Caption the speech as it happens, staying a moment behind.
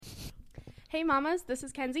Hey mamas, this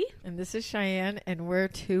is Kenzie. And this is Cheyenne, and we're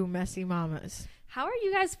two messy mamas. How are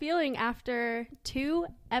you guys feeling after 2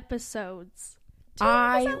 episodes?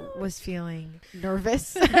 I was feeling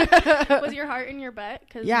nervous. Was your heart in your butt?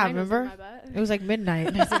 Yeah, mine remember? was in my butt. It was like midnight,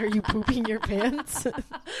 and I said, are you pooping your pants?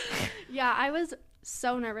 Yeah, I was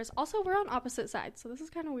so nervous. Also, we're on opposite sides, so this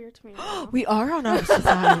is kind of weird to me. Right We are on opposite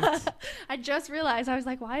sides. I just realized, I was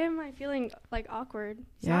like, why am I feeling like awkward?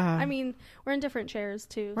 I mean, we're in different chairs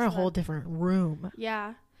too. We're in a whole different room.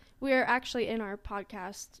 Yeah. We're actually in our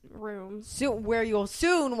podcast room. Soon, where you'll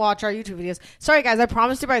soon watch our YouTube videos. Sorry, guys. I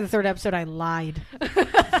promised you by the 3rd episode I lied.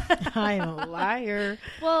 I'm a liar.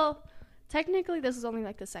 Well, technically, this is only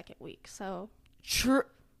like the 2nd week, so. True.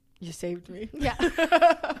 You saved me. Yeah.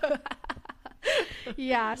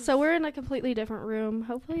 Yeah, so we're in a completely different room.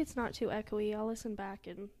 Hopefully it's not too echoey. I'll listen back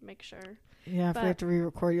and make sure. Yeah, if we have to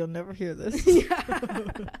re-record, you'll never hear this.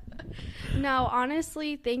 No,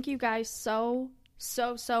 honestly, thank you guys so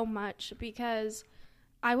much, because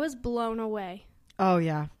I was blown away. Oh,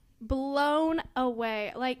 yeah. Blown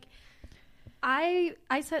away. Like, I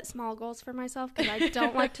set small goals for myself because I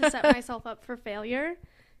don't like to set myself up for failure.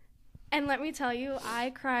 And let me tell you, I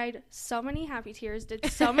cried so many happy tears, did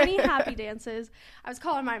so many happy dances. I was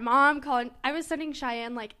calling my mom, I was sending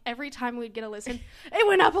Cheyenne, like, every time we'd get a listen, it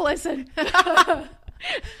went up a listen. I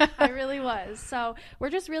really was. So we're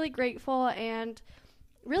just really grateful and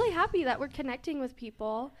really happy that we're connecting with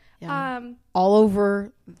people. Yeah. All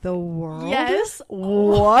over the world? Yes.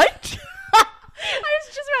 What? I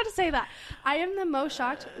was just about to say that. I am the most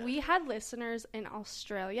shocked. We had listeners in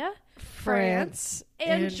Australia, France,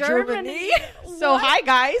 and Germany. So hi,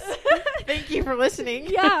 guys. Thank you for listening.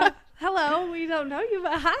 Yeah. Hello. We don't know you,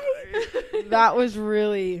 but hi. That was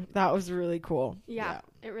really cool. Yeah,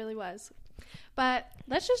 it really was. But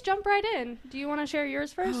let's just jump right in. Do you want to share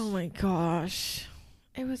yours first? Oh my gosh.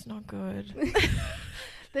 It was not good.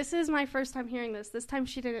 This is my first time hearing this. This time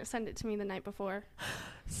she didn't send it to me the night before.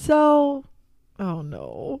 So, oh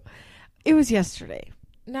no. It was yesterday.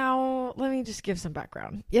 Now, let me just give some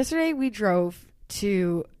background. Yesterday, we drove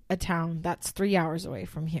to a town that's 3 hours away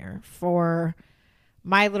from here for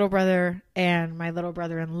my little brother and my little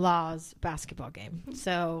brother-in-law's basketball game.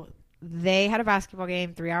 So, they had a basketball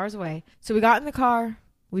game 3 hours away. So, we got in the car.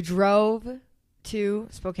 We drove to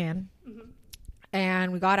Spokane. Mm-hmm.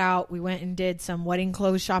 And we got out. We went and did some wedding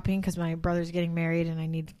clothes shopping because my brother's getting married and I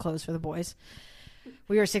need clothes for the boys.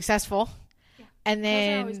 We were successful. And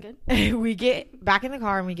then we get back in the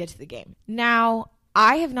car and we get to the game. Now,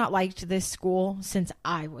 I have not liked this school since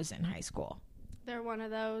I was in high school. They're one of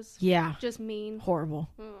those. Yeah. Just mean. Horrible.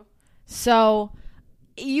 So,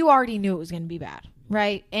 you already knew it was going to be bad,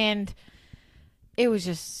 right? And it was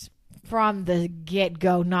just, from the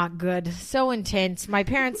get-go, not good. So intense. My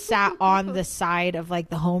parents sat on the side of, like,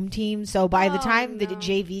 the home team. So, by the time the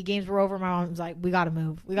JV games were over, my mom was like, we got to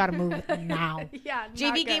move. We got to move now. Yeah,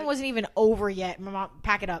 JV game wasn't even over yet. My mom,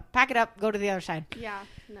 pack it up, go to the other side. Yeah,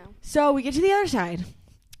 no. So, we get to the other side.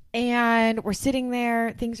 And we're sitting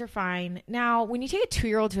there. Things are fine. Now, when you take a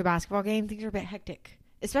 2-year-old to a basketball game, things are a bit hectic.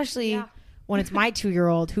 Especially when it's my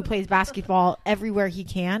 2-year-old who plays basketball everywhere he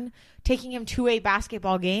can. Taking him to a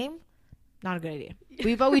basketball game, not a good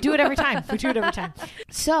idea. But we do it every time.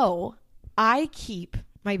 So I keep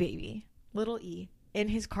my baby, little E, in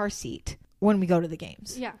his car seat when we go to the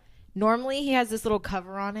games. Yeah. Normally he has this little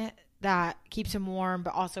cover on it that keeps him warm,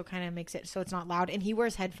 but also kind of makes it so it's not loud. And he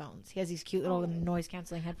wears headphones. He has these cute little noise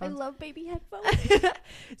canceling headphones. I love baby headphones.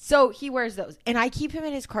 So he wears those. And I keep him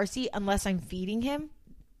in his car seat unless I'm feeding him.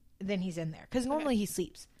 Then he's in there. Because normally he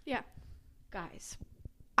sleeps. Yeah. Guys,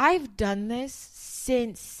 I've done this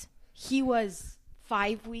since he was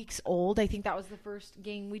 5 weeks old. I think that was the first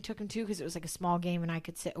game we took him to because it was like a small game and I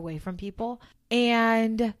could sit away from people.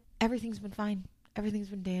 And everything's been fine. Everything's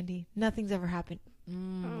been dandy. Nothing's ever happened.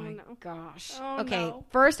 My gosh. Okay,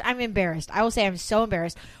 first I'm embarrassed. I will say I'm so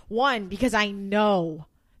embarrassed. One, because I know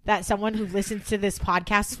that someone who listens to this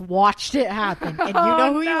podcast watched it happen. And you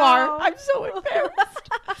know who you are. I'm so embarrassed.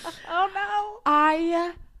 Oh, no.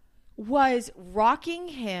 I was rocking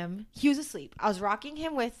him. He was asleep. I was rocking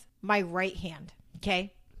him with my right hand.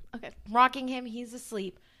 Okay. Rocking him. He's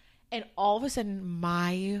asleep. And all of a sudden,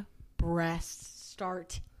 my breasts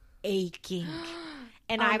start aching.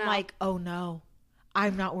 And I'm like, oh no,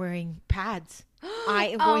 I'm not wearing pads. I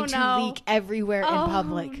am going to leak everywhere in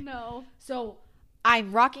public. No. So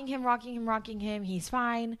I'm rocking him. He's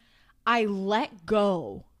fine. I let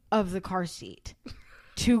go of the car seat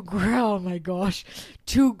to grab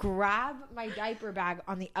my diaper bag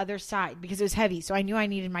on the other side because it was heavy. So I knew I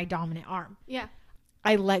needed my dominant arm. Yeah.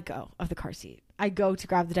 I let go of the car seat. I go to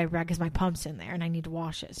grab the diaper bag because my pump's in there and I need to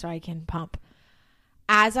wash it so I can pump.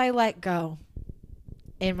 As I let go,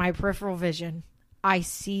 in my peripheral vision, I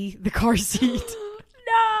see the car seat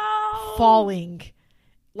No! falling.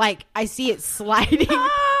 Like, I see it sliding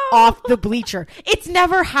off the bleacher. It's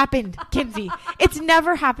never happened, Kinsey. It's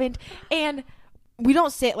never happened. And we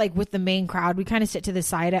don't sit like with the main crowd. We kind of sit to the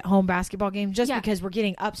side at home basketball games just because we're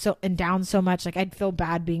getting up so and down so much. Like, I'd feel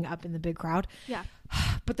bad being up in the big crowd. Yeah.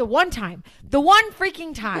 But the one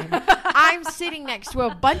freaking time, I'm sitting next to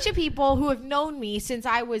a bunch of people who have known me since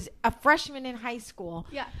I was a freshman in high school.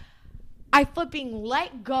 Yeah. I flipping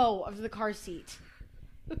let go of the car seat.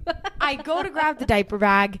 I go to grab the diaper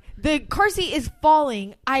bag. The car seat is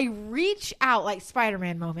falling. I reach out, like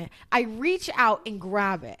Spider-Man moment. I reach out and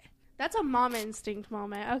grab it. That's a mom instinct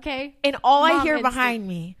moment, okay? And all Mom I hear instinct. behind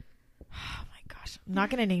me, oh my gosh, I'm not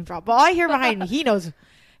going to name drop, but all I hear behind me, he knows.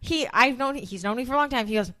 He's known me for a long time.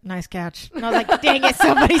 He goes, nice catch. And I was like, dang it,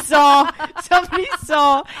 somebody saw.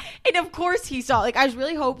 And of course he saw. Like, I was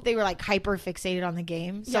really hoping they were like hyper fixated on the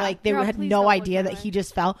game. So like they had no idea that he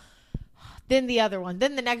just fell. Then the other one.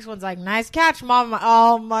 Then the next one's like, nice catch, Mom. I'm like,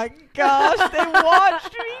 oh my gosh, they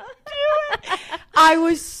watched me do it. I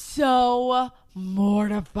was so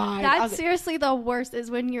mortified. That's seriously the worst is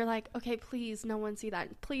when you're like, okay, please no one see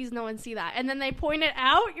that. Please no one see that. And then they point it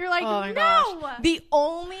out. You're like, oh my no. Gosh. The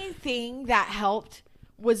only thing that helped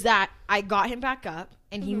was that I got him back up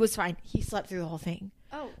and he was fine. He slept through the whole thing.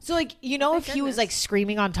 Oh. So like, you know, if he was like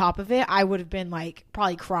screaming on top of it, I would have been like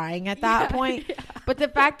probably crying at that point. Yeah. But the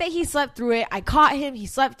fact that he slept through it, I caught him, he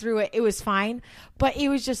slept through it. It was fine. But it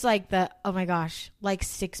was just like oh my gosh, like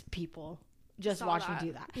 6 people just watched me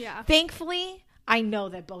do that. Yeah. Thankfully, I know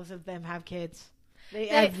that both of them have kids.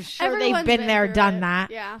 I'm sure they've been there, done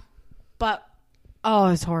that. Yeah. But, oh,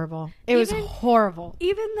 it was horrible. It was horrible.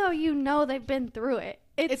 Even though you know they've been through it.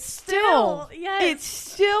 It's still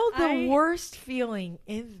yes. the worst feeling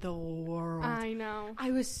in the world. I know.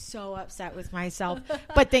 I was so upset with myself.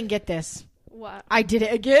 But then get this. What? I did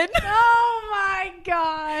it again. Oh my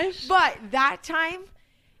gosh. But that time,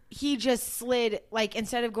 he just slid, like,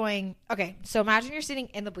 instead of going, okay, so imagine you're sitting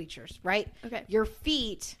in the bleachers, right? Okay. Your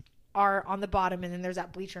feet are on the bottom, and then there's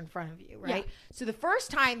that bleacher in front of you, right? Yeah. So the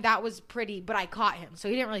first time, that was pretty, but I caught him, so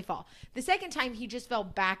he didn't really fall. The second time, he just fell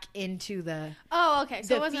back into the... Oh, okay,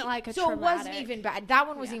 so it wasn't like a traumatic... So it wasn't even bad. That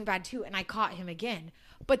one was even bad, too, and I caught him again.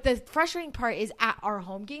 But the frustrating part is, at our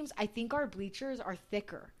home games, I think our bleachers are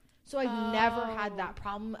thicker. So I've never had that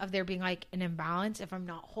problem of there being, like, an imbalance if I'm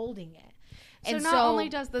not holding it. So not only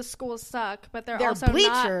does the school suck, but their also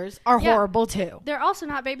bleachers are horrible too. They're also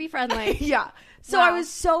not baby friendly. Yeah. So I was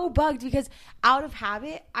so bugged because out of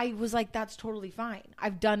habit, I was like, that's totally fine.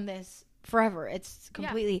 I've done this forever. It's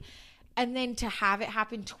completely. Yeah. And then to have it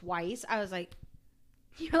happen twice, I was like,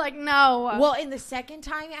 you're like, no. Well, in the second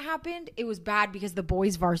time it happened, it was bad because the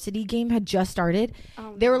boys' varsity game had just started.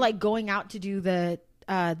 Oh, they were like going out to do the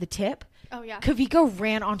tip. Oh yeah. Kaviko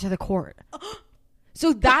ran onto the court.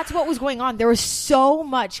 So that's what was going on. There was so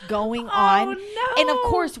much going on. Oh, no. And of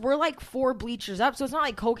course, we're like 4 bleachers up. So it's not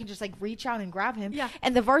like Cole can just like reach out and grab him. Yeah.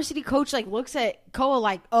 And the varsity coach like looks at Koa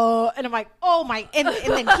like, and I'm like, oh my. And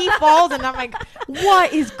then he falls and I'm like,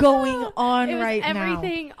 what is going on right now?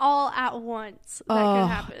 Everything all at once that could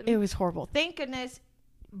happen. It was horrible. Thank goodness.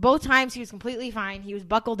 Both times he was completely fine. He was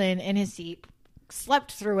buckled in his seat,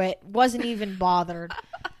 slept through it, wasn't even bothered.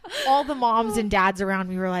 All the moms and dads around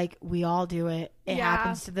me were like, we all do it. It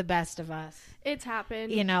happens to the best of us. It's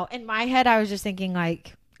happened. You know, in my head, I was just thinking,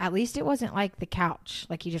 like, at least it wasn't like the couch.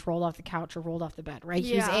 Like, he just rolled off the couch or rolled off the bed, right? Yeah.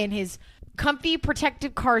 He was in his comfy,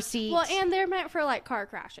 protective car seat. Well, and they're meant for, like, car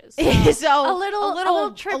crashes. So a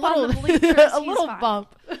little trip on the bleachers, a little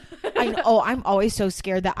bump. I'm always so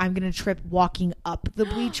scared that I'm going to trip walking up the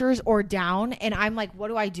bleachers or down. And I'm like, what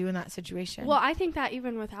do I do in that situation? Well, I think that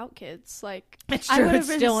even without kids, like, it's true.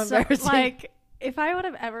 It's still embarrassing. Like, if I would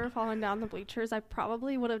have ever fallen down the bleachers, I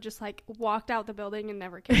probably would have just, like, walked out the building and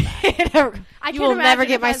never came back. You will never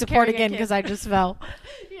get my support again because I just fell.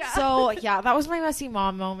 Yeah. So, yeah, that was my messy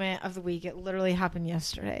mom moment of the week. It literally happened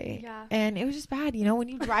yesterday. Yeah. And it was just bad. You know, when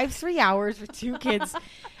you drive 3 hours with 2 kids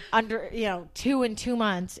under, 2 and 2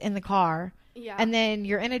 months in the car. Yeah. And then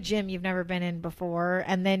you're in a gym you've never been in before.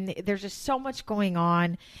 And then there's just so much going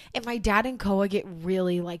on. And my dad and Koa get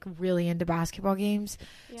really into basketball games.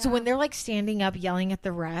 Yeah. So when they're like standing up yelling at the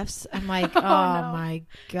refs, I'm like, oh no. My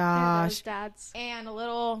gosh. Dads. And a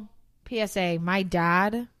little PSA, my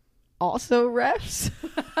dad also refs.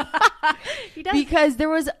 He does. Because there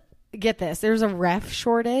was a ref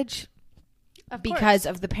shortage. Because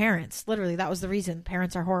of the parents. Literally, that was the reason.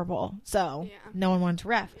 Parents are horrible. So no one wanted to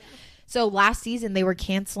ref. Yeah. So last season they were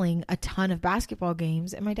canceling a ton of basketball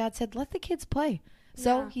games, and my dad said, "Let the kids play."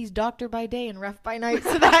 So he's doctor by day and ref by night,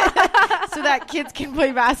 so that kids can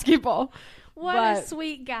play basketball. What a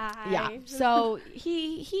sweet guy. Yeah. So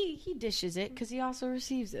he dishes it because he also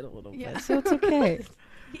receives it a little bit, so it's okay.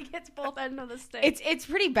 He gets both ends of the stick. It's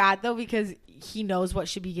pretty bad though because he knows what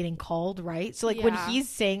should be getting called, right? So like when he's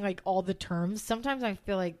saying like all the terms, sometimes I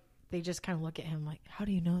feel like they just kind of look at him like, "How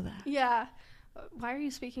do you know that?" Yeah. Why are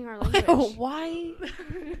you speaking our language? Why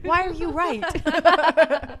are you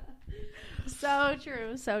right? So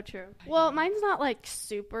true. So true. Well, mine's not like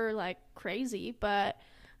super like crazy, but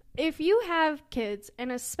if you have kids,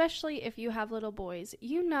 and especially if you have little boys,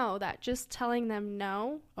 you know that just telling them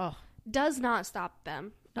no does not stop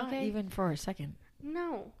them. Not even for a second.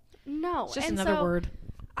 No. It's just another word.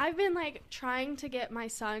 I've been like trying to get my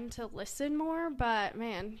son to listen more, but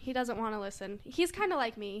man, he doesn't want to listen. He's kind of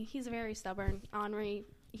like me. He's very stubborn, ornery.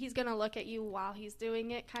 He's going to look at you while he's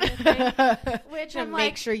doing it kind of thing. Which I'm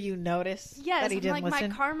like, make sure you notice that he didn't listen.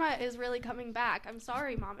 My karma is really coming back. I'm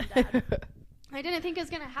sorry, Mom and Dad. I didn't think it was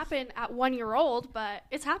going to happen at 1 year old, but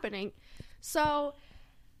it's happening. So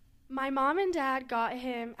my mom and dad got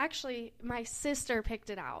him, actually, my sister picked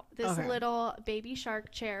it out. This little baby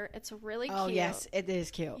shark chair. It's really cute. Oh, yes, it is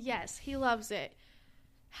cute. Yes, he loves it.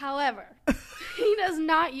 However, he does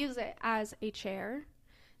not use it as a chair.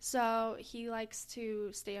 So he likes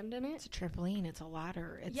to stand in it. It's a trampoline. It's a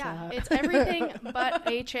ladder. It's everything but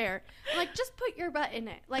a chair. I'm like, just put your butt in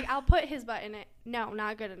it. Like, I'll put his butt in it. No,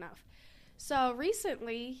 not good enough. So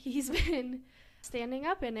recently, he's been standing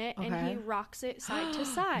up in it, and he rocks it side to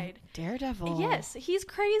side. Daredevil. Yes, he's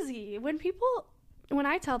crazy. When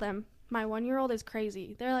I tell them my 1 year old is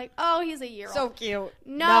crazy, they're like, "Oh, he's a year old." So cute.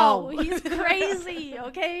 No, he's crazy.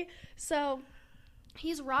 Okay, so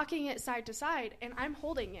he's rocking it side to side, and I'm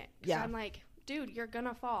holding it. Yeah. So I'm like, dude, you're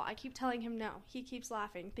gonna fall. I keep telling him no. He keeps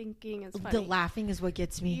laughing, thinking it's funny. The laughing is what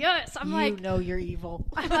gets me. Yes, you know you're evil.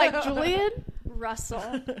 I'm like, Julian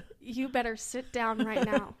Russell, you better sit down right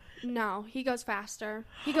now. No, he goes faster.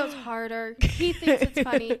 He goes harder. He thinks it's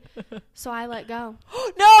funny. So I let go.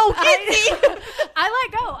 No, Kinsey! I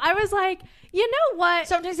let go. I was like, you know what?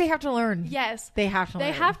 Sometimes they have to learn. Yes. They have to learn.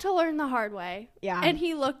 They have to learn the hard way. Yeah. And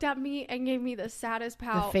he looked at me and gave me the saddest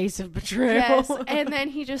pout. The face of betrayal. Yes. And then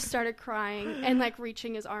he just started crying and like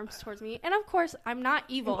reaching his arms towards me. And of course, I'm not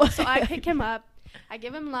evil. So I pick him up. I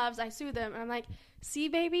give him loves. I soothe him. And I'm like, see,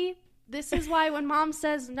 baby? This is why when Mom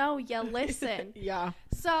says no, you listen. Yeah.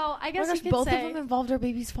 So I guess you could both say, of them involved our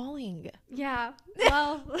babies falling. Yeah.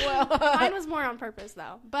 Well, mine was more on purpose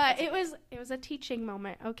though. But it was a teaching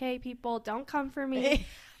moment. Okay, people, don't come for me.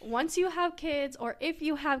 Once you have kids, or if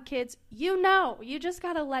you have kids, you just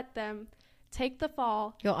gotta let them take the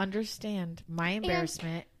fall. You'll understand my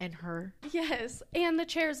embarrassment and her. Yes, and the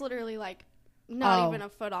chair's literally like not even a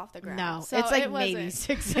foot off the ground. No, so it's like maybe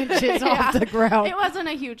 6 inches off the ground. It wasn't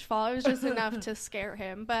a huge fall. It was just enough to scare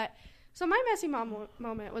him. But so my messy mom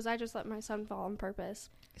moment was I just let my son fall on purpose.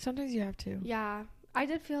 Sometimes you have to. Yeah, I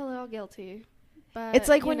did feel a little guilty. But it's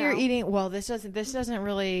like when you're eating. Well, this doesn't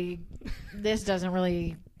really.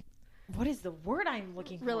 What is the word I'm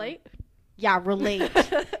looking for? Relate. Yeah, relate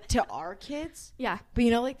to our kids. Yeah. But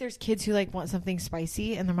like there's kids who like want something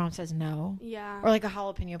spicy and their mom says no. Yeah. Or like a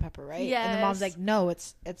jalapeno pepper, right? Yes. And the mom's like, no,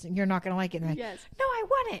 it's you're not gonna like it. And they're like, yes. No, I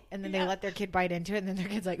want it. And then they let their kid bite into it, and then their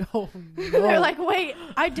kid's like, oh no. They're like, wait,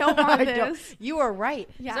 I don't want this. You are right.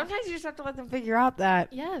 Yeah. Sometimes you just have to let them figure out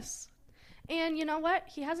that. Yes. And you know what?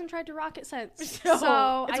 He hasn't tried to rock it since.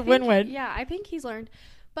 So it's a win-win. Yeah, I think he's learned.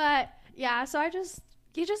 But yeah, so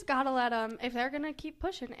you just gotta let them if they're gonna keep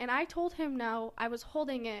pushing. And I told him no. I was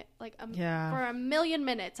holding it like for a million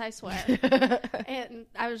minutes, I swear. And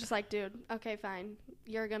I was just like, dude, okay, fine.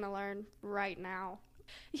 You're gonna learn right now.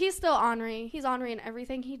 He's still ornery. He's ornery in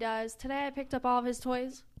everything he does. Today I picked up all of his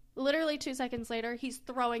toys. Literally 2 seconds later, he's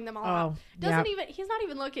throwing them all out. He's not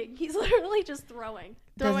even looking. He's literally just throwing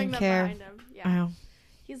them behind him. Yeah.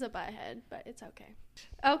 He's a butthead, but it's okay.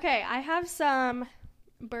 Okay, I have some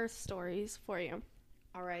birth stories for you.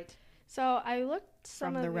 All right. So I looked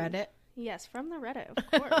from the Reddit. Yes, from the Reddit,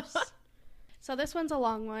 of course. So this one's a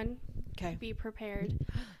long one. Okay. Be prepared.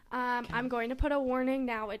 I'm going to put a warning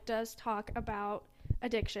now. It does talk about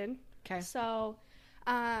addiction. Okay. So,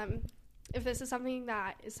 if this is something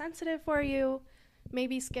that is sensitive for you,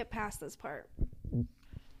 maybe skip past this part.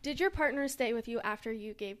 Did your partner stay with you after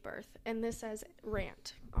you gave birth? And this says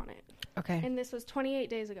rant on it. Okay. And this was 28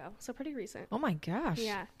 days ago, so pretty recent. Oh my gosh.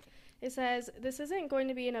 Yeah. It says, this isn't going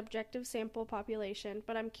to be an objective sample population,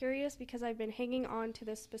 but I'm curious because I've been hanging on to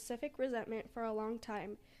this specific resentment for a long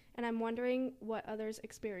time, and I'm wondering what others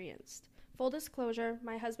experienced. Full disclosure,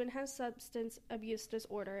 my husband has substance abuse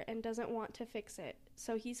disorder and doesn't want to fix it.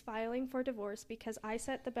 So he's filing for divorce because I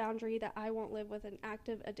set the boundary that I won't live with an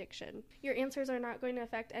active addiction. Your answers are not going to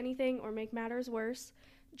affect anything or make matters worse.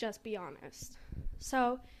 Just be honest.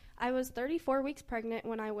 So I was 34 weeks pregnant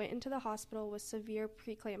when I went into the hospital with severe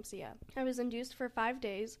preeclampsia. I was induced for 5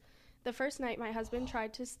 days. The first night my husband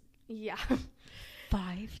tried to... Yeah.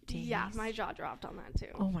 5 days? Yeah, my jaw dropped on that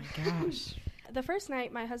too. Oh my gosh. The first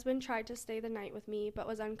night, my husband tried to stay the night with me, but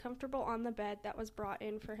was uncomfortable on the bed that was brought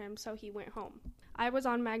in for him, so he went home. I was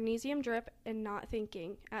on magnesium drip and not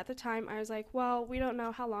thinking. At the time, I was like, well, we don't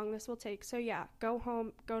know how long this will take, so yeah, go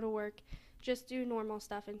home, go to work, just do normal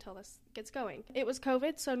stuff until this gets going. It was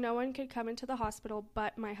COVID, so no one could come into the hospital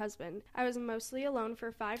but my husband. I was mostly alone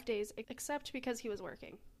for 5 days, except because he was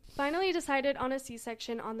working. Finally decided on a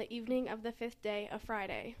C-section on the evening of the 5th day, a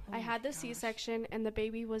Friday. I had the C-section and the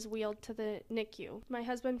baby was wheeled to the NICU. My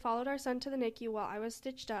husband followed our son to the NICU while I was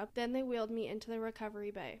stitched up. Then they wheeled me into the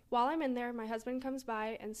recovery bay. While I'm in there, my husband comes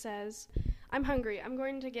by and says, I'm hungry. I'm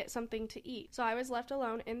going to get something to eat. So I was left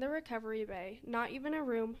alone in the recovery bay, not even a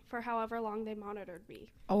room, for however long they monitored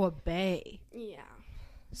me. Oh, a bay. Yeah.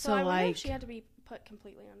 So I wonder like if she had to be put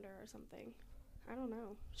completely under or something. I don't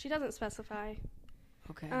know. She doesn't specify.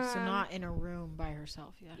 Okay, so not in a room by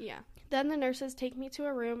herself, yeah. Yeah. Then the nurses take me to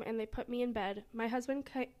a room and they put me in bed. My husband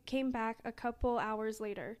came back a couple hours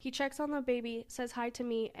later. He checks on the baby, says hi to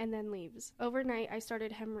me, and then leaves. Overnight, I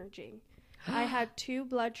started hemorrhaging. I had 2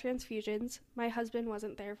 blood transfusions. My husband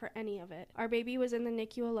wasn't there for any of it. Our baby was in the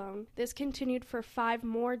NICU alone. This continued for 5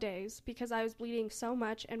 more days because I was bleeding so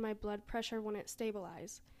much and my blood pressure wouldn't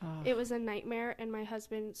stabilize. It was a nightmare and my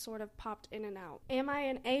husband sort of popped in and out. Am I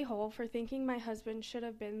an a-hole for thinking my husband should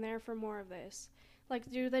have been there for more of this? Like,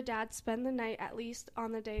 do the dads spend the night at least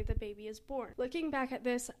on the day the baby is born? Looking back at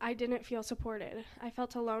this, I didn't feel supported. I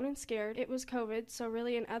felt alone and scared. It was COVID, so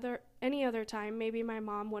really any other time, maybe my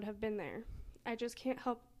mom would have been there. I just can't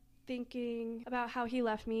help thinking about how he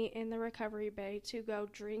left me in the recovery bay to go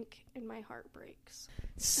drink and my heart breaks.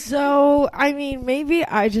 So, I mean, maybe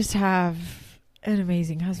I just have an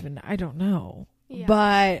amazing husband. I don't know. Yeah.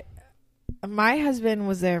 But my husband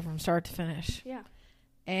was there from start to finish. Yeah.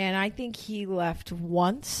 And I think he left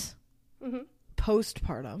once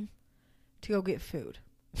postpartum to go get food.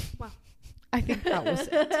 Wow. I think that was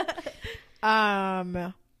it.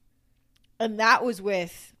 And that was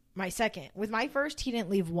with my second. With my first, he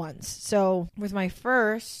didn't leave once. So with my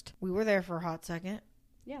first, we were there for a hot second.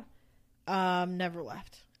 Yeah. Never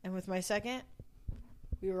left. And with my second,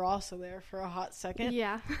 we were also there for a hot second.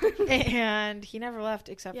 Yeah. And he never left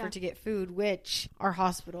except for to get food, which our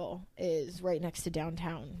hospital is right next to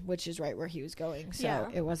downtown, which is right where he was going.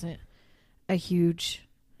 So it wasn't a huge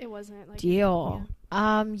deal.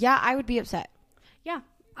 Yeah. I would be upset. Yeah.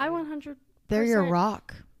 I 100%. They're your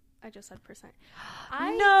rock. I just said percent.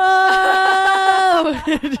 No!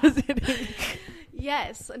 Just kidding.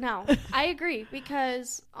 Yes. No. I agree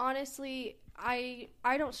because honestly, I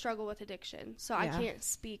don't struggle with addiction, so I can't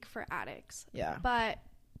speak for addicts. Yeah. But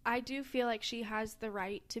I do feel like she has the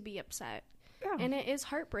right to be upset. Yeah. And it is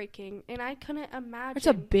heartbreaking. And I couldn't imagine. It's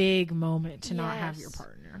a big moment to not have your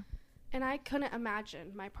partner. And I couldn't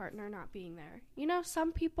imagine my partner not being there. You know,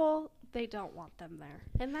 some people, they don't want them there.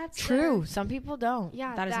 And that's true. Some people don't.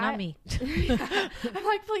 Yeah. That is not me. I'm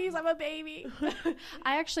like, please, I'm a baby.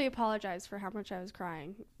 I actually apologize for how much I was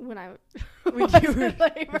crying when I was in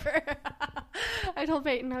labor. I told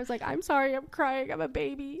Peyton, I was like, I'm sorry, I'm crying. I'm a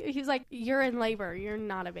baby. He's like, you're in labor. You're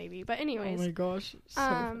not a baby. But anyways. Oh my gosh. So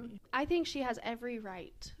funny. I think she has every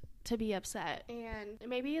right to be upset, and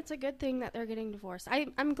maybe it's a good thing that they're getting divorced.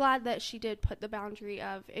 I'm glad that she did put the boundary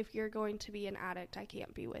of, if you're going to be an addict, I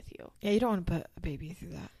can't be with you. Yeah, you don't want to put a baby through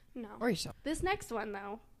that. No. Or yourself. This next one,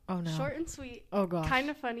 though. Oh, no. Short and sweet. Oh, gosh.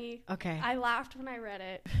 Kind of funny. Okay. I laughed when I read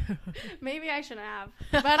it. Maybe I shouldn't have,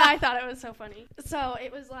 but I thought it was so funny. So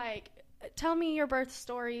it was like, tell me your birth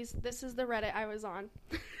stories. This is the Reddit I was on.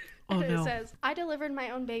 Oh, no. It says, I delivered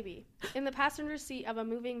my own baby in the passenger seat of a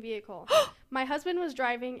moving vehicle. My husband was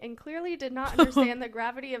driving and clearly did not understand the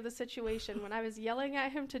gravity of the situation when I was yelling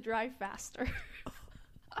at him to drive faster.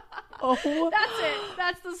 Oh. That's it.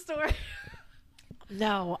 That's the story.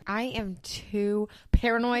 No, I am too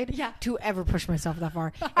paranoid to ever push myself that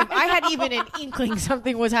far. If I had even an inkling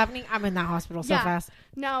something was happening, I'm in that hospital so fast.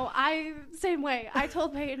 No, same way. I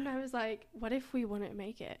told Peyton, I was like, what if we wouldn't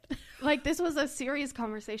make it? Like, this was a serious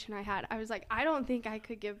conversation I had. I was like, I don't think I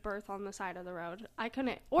could give birth on the side of the road. I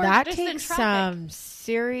couldn't. Or that just takes in traffic. some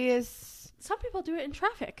serious. Some people do it in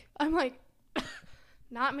traffic. I'm like,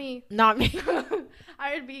 not me. Not me.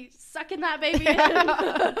 I would be sucking that baby in.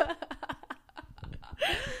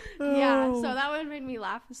 Yeah, so that one made me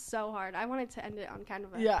laugh so hard. I wanted to end it on kind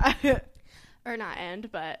of a or not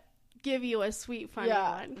end, but give you a sweet, funny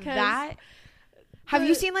one. That. Have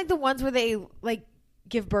you seen like the ones where they like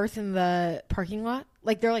give birth in the parking lot?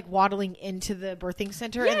 Like they're like waddling into the birthing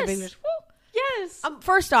center, and the baby just, whoop. Yes.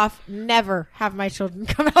 First off, never have my children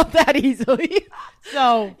come out that easily.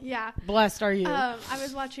 So yeah, blessed are you. I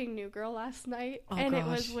was watching New Girl last night, and it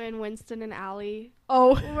was when Winston and Allie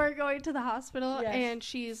were going to the hospital, and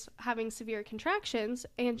she's having severe contractions,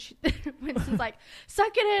 and Winston's like,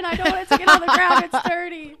 "Suck it in! I don't want it to get on the ground. It's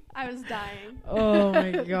dirty." I was dying. Oh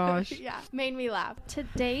my gosh. Yeah, made me laugh.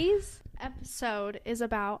 Today's episode is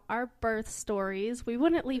about our birth stories. We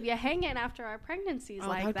wouldn't leave you hanging after our pregnancies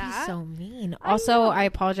like that. That'd be so mean. Also, I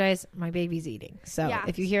apologize. My baby's eating. So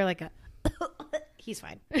if you hear like a he's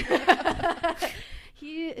fine.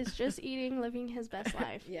 He is just eating, living his best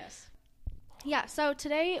life. Yes. Yeah, so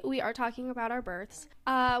today we are talking about our births.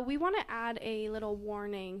 We want to add a little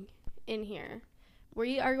warning in here.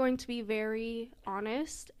 We are going to be very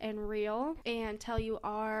honest and real and tell you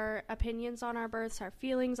our opinions on our births, our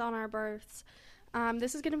feelings on our births.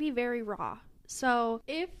 This is going to be very raw. So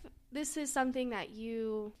if this is something that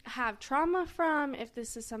you have trauma from, if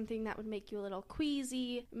this is something that would make you a little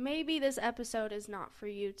queasy, maybe this episode is not for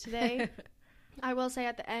you today. I will say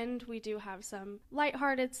at the end, we do have some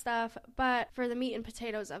lighthearted stuff, but for the meat and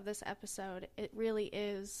potatoes of this episode, it really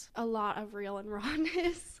is a lot of real and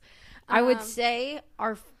rawness. I would say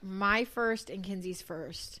my first and Kinsey's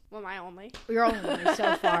first. Well, my only. Your only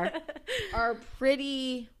so far are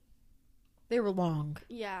pretty. They were long.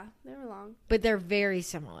 Yeah, they were long. But they're very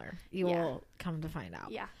similar. You will come to find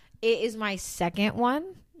out. Yeah. It is my second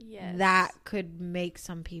one. Yes. That could make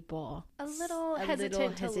some people a little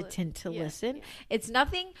hesitant to listen. Yeah. It's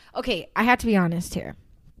nothing. Okay, I have to be honest here.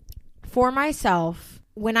 For myself,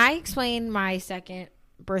 when I explain my second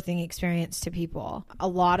birthing experience to people, a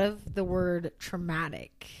lot of the word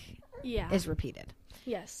traumatic is repeated.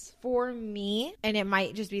 Yes. For me, and it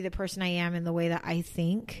might just be the person I am and the way that I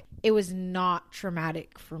think, it was not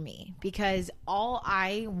traumatic for me because all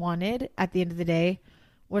I wanted at the end of the day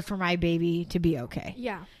was for my baby to be okay.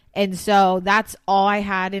 Yeah. And so that's all I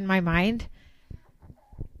had in my mind.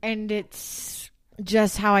 And it's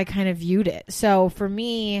just how I kind of viewed it. So for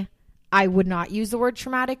me, I would not use the word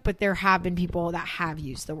traumatic, but there have been people that have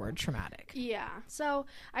used the word traumatic. Yeah. So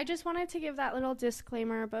I just wanted to give that little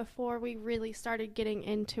disclaimer before we really started getting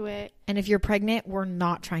into it. And if you're pregnant, we're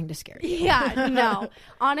not trying to scare you. Yeah, no.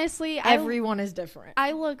 Honestly, everyone is different.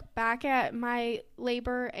 I look back at my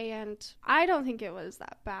labor and I don't think it was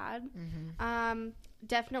that bad. Mm-hmm.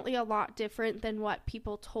 Definitely a lot different than what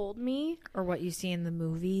people told me. Or what you see in the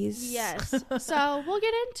movies. Yes. So we'll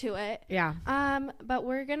get into it. Yeah. But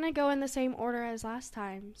we're going to go in the same order as last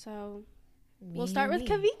time. So we'll start with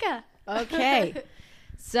Kavika. Okay.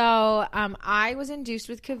 So I was induced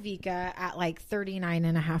with Kavika at like 39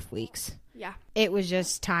 and a half weeks. Yeah. It was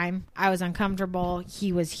just time. I was uncomfortable.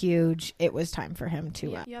 He was huge. It was time for him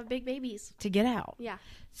to... you have big babies. To get out. Yeah.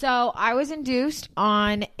 So I was induced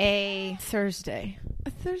on a Thursday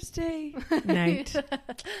night.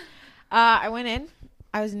 I went in.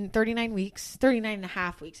 I was in 39 and a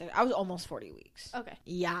half weeks. I was almost 40 weeks. Okay.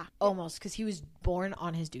 Yeah, almost, because he was born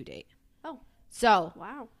on his due date. Oh. So.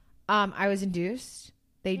 Wow. I was induced.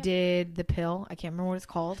 They did the pill. I can't remember what it's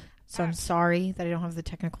called. So I'm sorry that I don't have the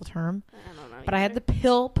technical term. I don't know. But I had the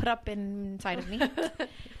pill put up inside of me.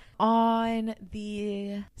 On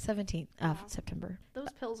the 17th of September.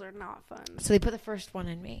 Those pills are not fun. So they put the first one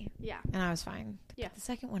in me. Yeah. And I was fine. They put the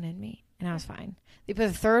second one in me. And I was fine. They put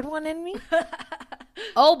the third one in me.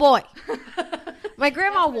 Oh, boy. My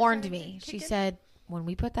grandma warned me. She said, when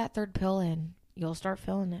we put that third pill in, you'll start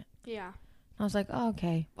feeling it. Yeah. I was like, oh,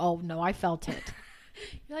 okay. Oh, no, I felt it.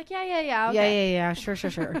 You're like, yeah. Okay. Yeah. Sure.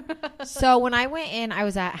 So when I went in, I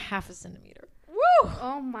was at half a centimeter. Woo!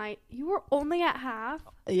 Oh, my. You were only at half?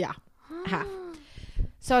 Yeah. Half.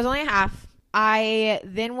 So I was only at half. I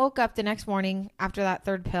then woke up the next morning after that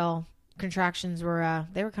third pill. Contractions were,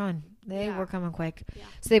 they were coming. They were coming quick. Yeah.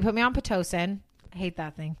 So they put me on Pitocin. I hate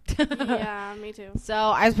that thing. Yeah, me too. So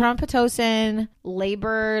I was put on Pitocin,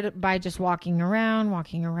 labored by just walking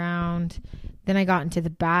around. Then I got into the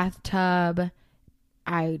bathtub.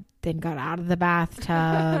 I then got out of the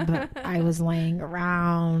bathtub. I was laying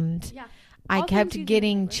around. Yeah. I kept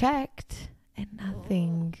getting checked and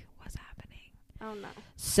nothing was happening. Oh, no.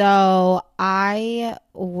 So I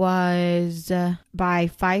was, by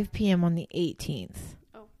 5 p.m. on the 18th,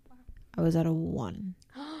 I was at a 1.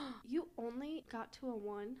 You only got to a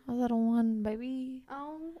 1? I was at a 1, baby.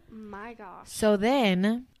 Oh, my my gosh. So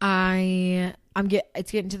then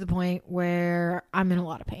it's getting to the point where I'm in a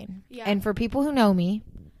lot of pain. Yeah. And for people who know me,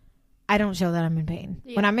 I don't show that I'm in pain.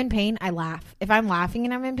 Yeah. When I'm in pain, I laugh. If I'm laughing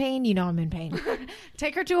and I'm in pain, you know I'm in pain.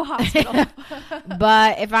 Take her to a hospital.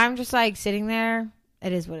 But if I'm just like sitting there,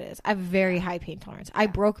 it is what it is. I have very high pain tolerance. I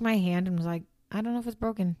broke my hand and was like, I don't know if it's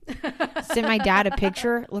broken. Sent my dad a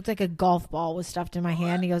picture. It looked like a golf ball was stuffed in my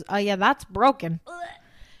hand. He goes, oh yeah, that's broken.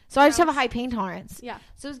 So I just have a high pain tolerance. Yeah.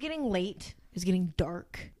 So it was getting late. It was getting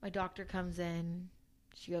dark. My doctor comes in.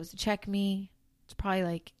 She goes to check me. It's probably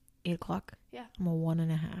like 8 o'clock. Yeah. I'm a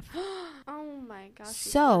 1.5. Oh my gosh.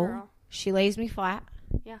 So she lays me flat.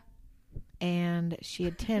 Yeah. And she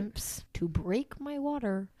attempts to break my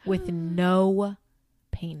water with no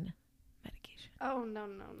pain medication. Oh, no.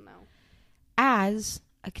 As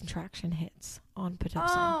a contraction hits on Pitocin.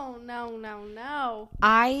 Oh, no.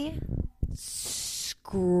 I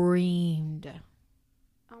screamed.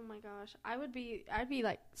 Oh my gosh. I'd be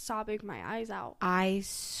like sobbing my eyes out. I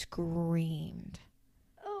screamed.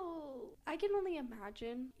 Oh, I can only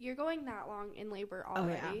imagine. You're going that long in labor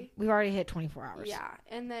already. Oh, yeah. We've already hit 24 hours. Yeah.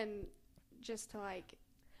 And then just to like,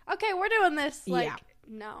 okay, we're doing this. Like, Yeah.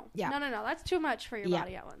 no. Yeah. No. That's too much for your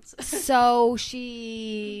body at once. So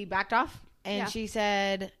she backed off and she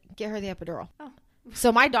said, get her the epidural. Oh.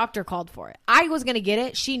 So my doctor called for it. I was going to get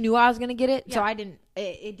it. She knew I was going to get it. Yeah. So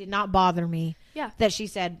it did not bother me that she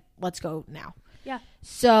said, let's go now. Yeah.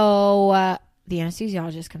 So the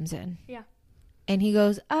anesthesiologist comes in. Yeah. And he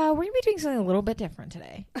goes, we're going to be doing something a little bit different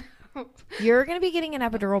today. You're going to be getting an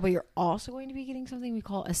epidural, but you're also going to be getting something we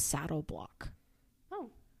call a saddle block. Oh,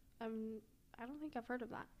 I don't think I've heard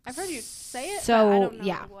of that. I've heard you say it, So, but I don't know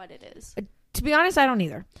yeah. what it is. To be honest, I don't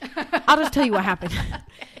either. I'll just tell you what happened.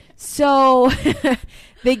 So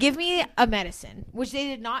they give me a medicine, which they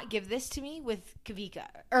did not give this to me with Kavika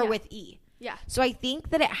or with E. Yeah. So I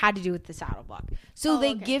think that it had to do with the saddle block. So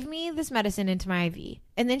they give me this medicine into my IV.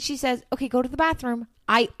 And then she says, okay, go to the bathroom.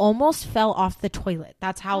 I almost fell off the toilet.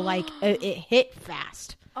 That's how like it hit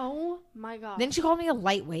fast. Oh my God. Then she called me a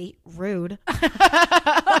lightweight. Rude.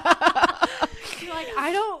 You're like,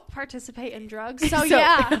 I don't participate in drugs. So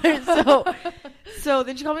yeah. So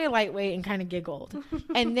then she called me a lightweight and kind of giggled.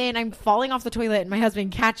 And then I'm falling off the toilet and my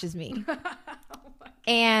husband catches me.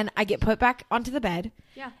 And I get put back onto the bed.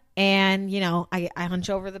 Yeah. And, I hunch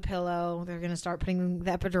over the pillow. They're going to start putting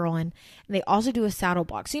the epidural in. And they also do a saddle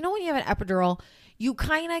block. So, when you have an epidural, you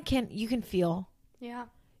kind of you can feel. Yeah.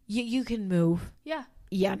 You can move. Yeah.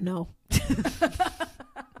 Yeah, no.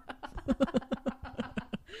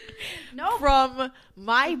 No. From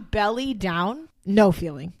my belly down, no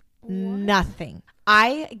feeling. What? Nothing.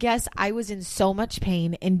 I guess I was in so much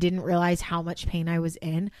pain and didn't realize how much pain I was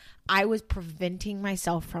in. I was preventing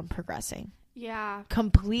myself from progressing. Yeah.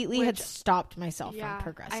 Completely had stopped myself from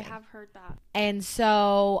progressing. I have heard that. And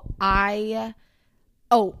so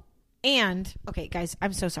okay, guys,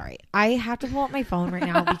 I'm so sorry. I have to pull up my phone right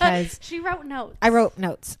now because she wrote notes. I wrote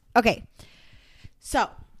notes. Okay. So,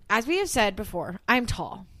 as we have said before, I'm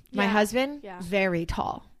tall. My husband, very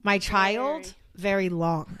tall. My child, very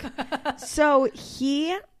long. So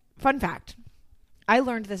fun fact, I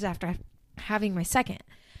learned this after having my second.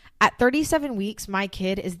 At 37 weeks, my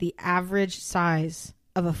kid is the average size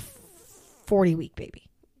of a 40-week baby.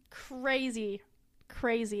 Crazy.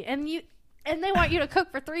 And they want you to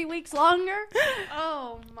cook for 3 weeks longer?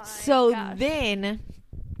 Oh my gosh. Then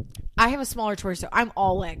I have a smaller torso. I'm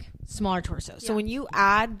all leg, smaller torso. So when you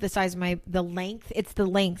add the size of the length, it's the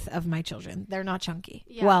length of my children. They're not chunky.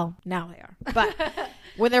 Yeah. Well, now they are. But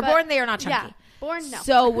when they're born, they are not chunky. Yeah, born, no.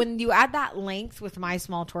 So when you add that length with my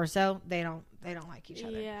small torso, they don't like each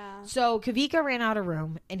other. Yeah. So Kavika ran out of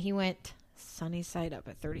room and he went sunny side up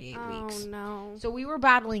at 38 weeks. Oh no. So we were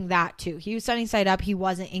battling that too. He was sunny side up. He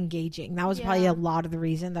wasn't engaging. That was probably a lot of the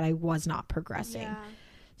reason that I was not progressing. Yeah.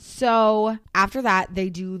 So after that, they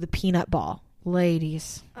do the peanut ball.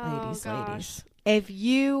 Ladies. If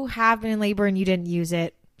you have been in labor and you didn't use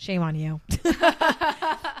it, shame on you.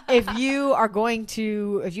 If you are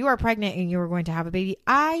pregnant and you are going to have a baby,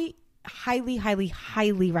 I highly, highly,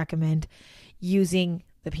 highly recommend using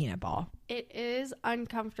the peanut ball. It is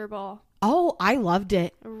uncomfortable. Oh, I loved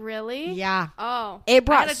it. Really? Yeah. Oh. It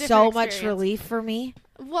brought so much relief for me.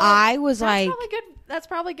 Well, I was that's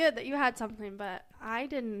probably good that you had something, but I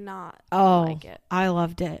did not like it. I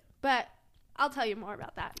loved it. But I'll tell you more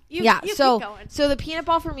about that. You keep going. So the peanut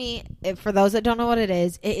ball for me, for those that don't know what it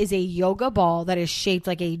is a yoga ball that is shaped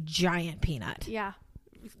like a giant peanut. Yeah.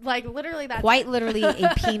 Like literally that. Quite literally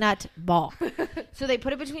a peanut ball. So they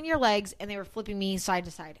put it between your legs and they were flipping me side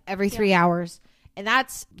to side every 3 hours. And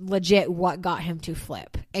that's legit what got him to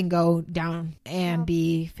flip and go down and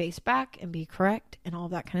be face back and be correct and all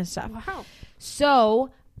that kind of stuff. Wow.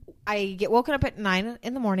 So I get woken up at 9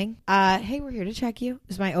 in the morning. Hey, we're here to check you.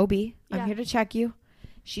 This is my OB. I'm here to check you.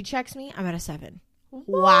 She checks me. I'm at a 7.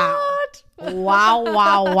 What?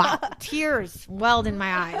 Wow. Tears welled in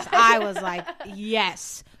my eyes. I was like,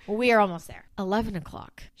 yes, we are almost there. 11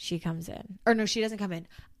 o'clock, she comes in. Or no, she doesn't come in.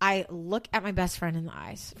 I look at my best friend in the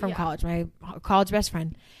eyes from college, my college best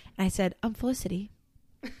friend. And I said, Felicity,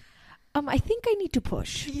 I think I need to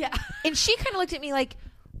push. Yeah. And she kind of looked at me like,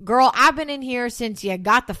 girl, I've been in here since you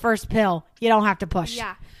got the first pill. You don't have to push.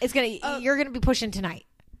 Yeah. You're going to be pushing tonight.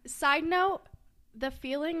 Side note, the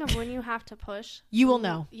feeling of when you have to push. You will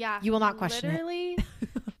know. Yeah. You will not question literally,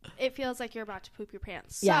 it feels like you're about to poop your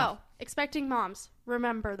pants. Yeah. So, expecting moms,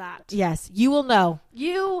 remember that. Yes, you will know.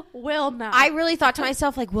 You will know. I really thought to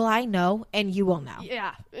myself, like, will I know? And you will know.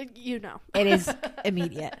 Yeah, you know. It is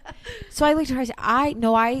immediate. So I looked at her. I said,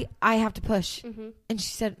 I have to push. Mm-hmm. And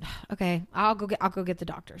she said, okay, I'll go get the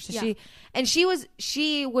doctor. So Yeah. she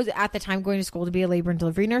was at the time going to school to be a labor and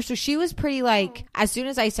delivery nurse. So she was pretty like, as soon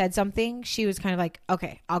as I said something, she was kind of like,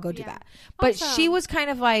 okay, I'll go do that. But Awesome. she was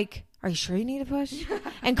kind of like, are you sure you need a push?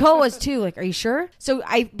 And Koa was too, like, are you sure? So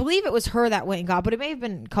I believe it was her that went and got, but it may have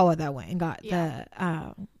been Koa that went and got the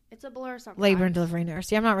It's a blur sometimes. labor and delivery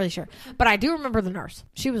nurse. Yeah, I'm not really sure. But I do remember the nurse.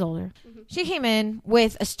 She was older. Mm-hmm. She came in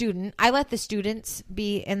with a student. I let the students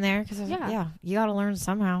be in there because I was like, yeah, you got to learn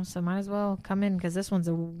somehow. So might as well come in because this one's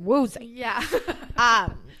a woozy. Yeah.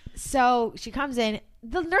 So she comes in.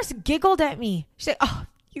 The nurse giggled at me. She said, oh,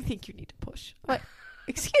 you think you need to push. What?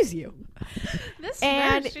 Excuse you. This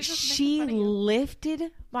And nurse, she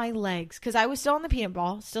lifted my legs because I was still on the peanut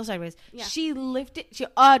ball, still sideways. Yeah. She lifted.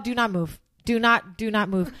 Do not move. Do not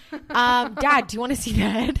move. Dad, do you want to see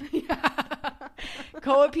that?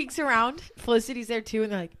 Koa peeks around. Felicity's there too,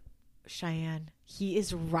 and they're like, Cheyenne, he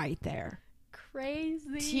is right there.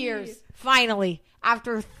 Crazy. Tears. Finally,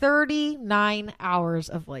 after 39 hours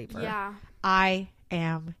of labor, Yeah. I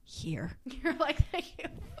am here. You're like, thank you.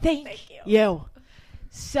 Thank you.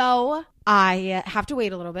 So I have to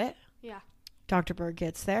wait a little bit. Yeah. Dr. Berg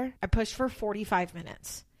gets there. I pushed for 45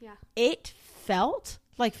 minutes. Yeah. It felt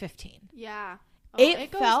like 15. Yeah.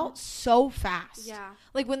 It felt so fast. Yeah.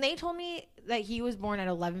 Like when they told me that he was born at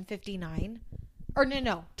 11:59, or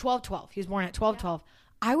no, 12:12. He was born at 12:12.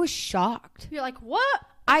 I was shocked. You're like, what?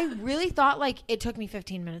 I really thought like it took me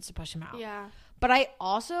 15 minutes to push him out. Yeah. But I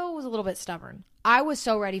also was a little bit stubborn. I was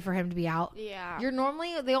so ready for him to be out. Yeah. They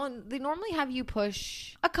normally have you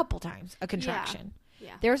push a couple times a contraction.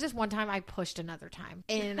 Yeah. There was this one time I pushed another time,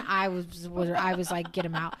 and I was like, get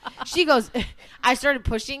him out. She goes, I started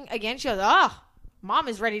pushing again. She goes, oh, Mom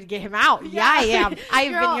is ready to get him out. Yeah, I am.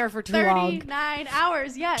 I've been here for too long. 39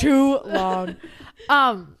 hours, yes. Too long.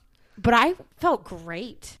 But I felt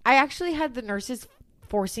great. I actually had the nurses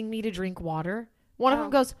forcing me to drink water. One of them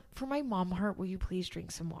goes, for my mom heart, will you please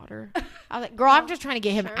drink some water? I was like, girl, I'm just trying to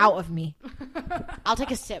get him out of me. I'll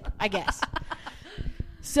take a sip, I guess.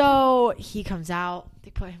 So he comes out.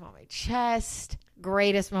 They put him on my chest.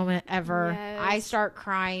 Greatest moment ever. Yes. I start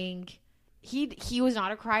crying. He was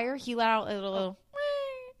not a crier. He let out a little,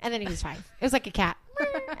 and then he was fine. It was like a cat,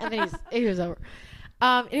 and then he was over.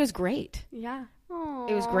 It was great. Yeah. Aww.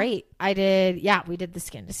 It was great. We did the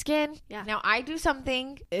skin to skin. Yeah. Now I do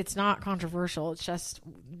something, it's not controversial. It's just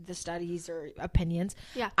the studies or opinions.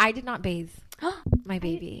 Yeah. I did not bathe my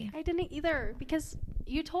baby. I didn't either because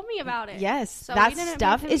you told me about it. Yes. So that we didn't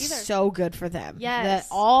stuff bathe him is either. so good for them. Yes.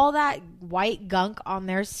 All that white gunk on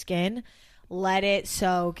their skin, let it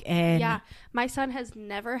soak in. Yeah. My son has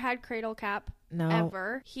never had cradle cap. No.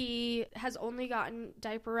 Ever. He has only gotten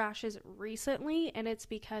diaper rashes recently, and it's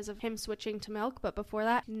because of him switching to milk. But before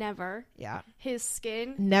that, never. Yeah. His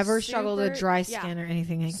skin Never struggled with dry skin or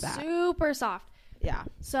anything like that. Super soft. Yeah.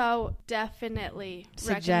 So definitely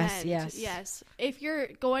Suggest, recommend. yes. If you're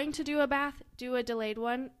going to do a bath, do a delayed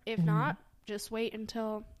one. If not, just wait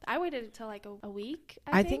until I waited until like a week.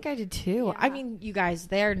 I think I did too. Yeah. I mean, you guys,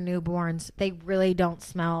 they're newborns. They really don't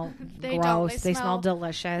smell They gross. don't. They smell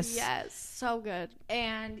delicious. Yes, so good.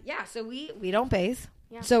 And yeah, so we don't bathe.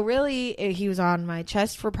 Yeah. So really, he was on my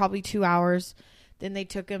chest for probably 2 hours. Then they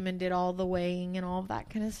took him and did all the weighing and all of that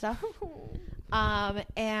kind of stuff.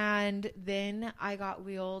 And then I got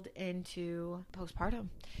wheeled into postpartum.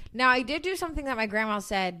 Now, I did do something that my grandma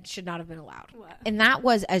said should not have been allowed. What? And that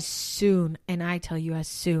was as soon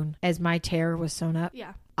as my tear was sewn up,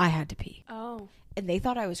 Yeah. I had to pee. Oh. And they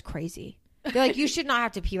thought I was crazy. They're like, you should not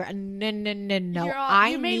have to pee. No.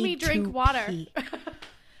 You made me drink water. Pee.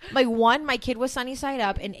 My kid was sunny side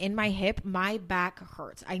up, and in my hip, my back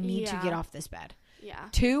hurts. I need to get off this bed. Yeah.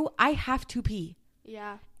 2, I have to pee.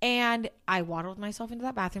 Yeah. And I waddled myself into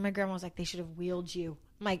that bathroom. My grandma was like, they should have wheeled you.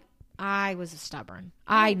 I'm like, I was stubborn.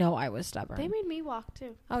 I know I was stubborn. They made me walk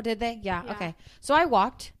too. Oh, did they? Yeah. Yeah. Okay. So I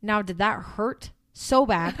walked. Now, did that hurt so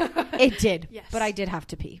bad? It did. Yes. But I did have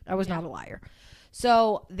to pee. I was not a liar.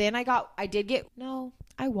 So then I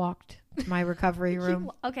walked to my recovery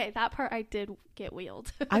room. Okay, that part I did get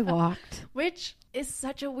wheeled. I walked. Which is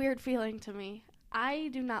such a weird feeling to me. I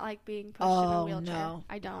do not like being pushed in a wheelchair. No.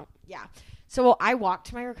 I don't. Yeah. So I walked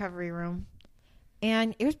to my recovery room.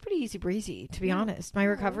 And it was pretty easy breezy, to be honest. My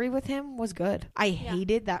recovery with him was good. I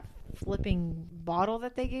hated that flipping bottle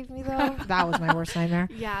that they gave me, though. That was my worst nightmare.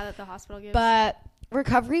 Yeah, that the hospital gives. But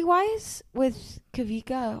recovery-wise, with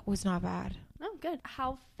Kavika, was not bad. Oh, good.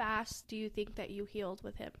 How fast do you think that you healed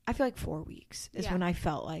with him? I feel like 4 weeks is when I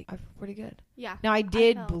felt like I feel pretty good. Yeah. Now, I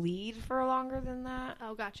did bleed for longer than that.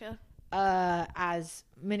 Oh, gotcha. As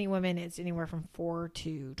many women, it's anywhere from 4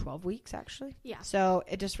 to 12 weeks, actually. Yeah. So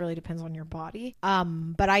it just really depends on your body.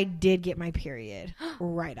 But I did get my period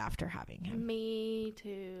right after having him. Me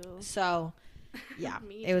too. So, yeah,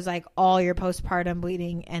 it was like all your postpartum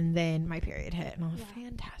bleeding, and then my period hit, and I was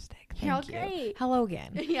fantastic. Thank you. Great. Hello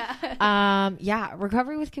again. Yeah. Yeah,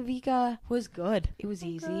 recovery with Kavika was good. It was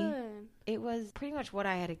easy. Good. It was pretty much what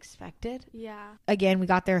I had expected. Yeah. Again, we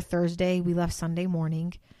got there Thursday. We left Sunday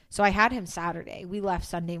morning. So I had him Saturday. We left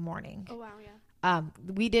Sunday morning. Oh, wow, yeah.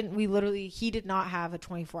 He did not have a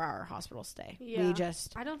 24-hour hospital stay. Yeah.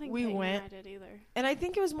 I don't think we Peyton went. and I did either. And I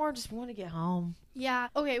think it was more just want to get home. Yeah.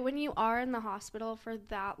 Okay, when you are in the hospital for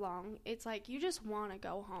that long, it's like you just want to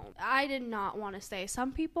go home. I did not want to stay.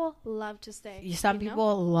 Some people love to stay. Some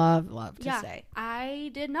people love to stay.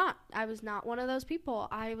 I did not. I was not one of those people.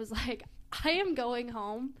 I was like, I am going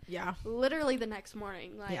home. Yeah. Literally the next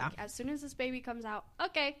morning. Like, as soon as this baby comes out,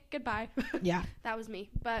 okay, goodbye. Yeah. That was me.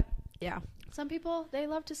 But yeah, some people, they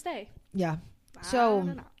love to stay. Yeah.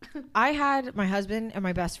 So I had my husband and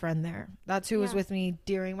my best friend there. That's who was with me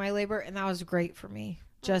during my labor, and that was great for me.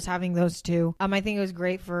 Just having those two. I think it was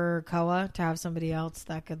great for Koa to have somebody else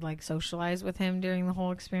that could like socialize with him during the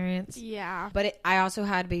whole experience. Yeah. But I also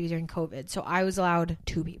had a baby during COVID, so I was allowed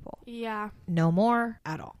 2 people. Yeah. No more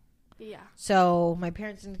at all. Yeah. So my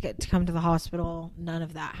parents didn't get to come to the hospital. None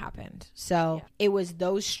of that happened. So it was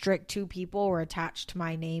those strict 2 people were attached to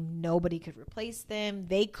my name. Nobody could replace them.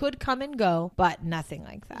 They could come and go, but nothing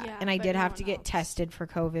like that. Yeah, and I did have to get tested for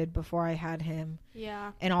COVID before I had him.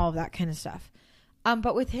 Yeah. And all of that kind of stuff.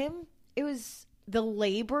 But with him, it was... The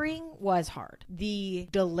laboring was hard. The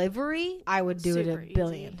delivery, I would do it a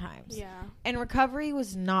billion times. Yeah. And recovery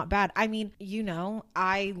was not bad. I mean,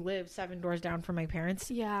 I live 7 doors down from my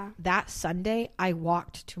parents. Yeah. That Sunday, I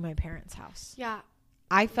walked to my parents' house. Yeah.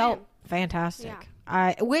 I felt fantastic.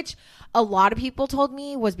 Yeah. Which a lot of people told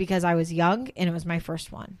me was because I was young and it was my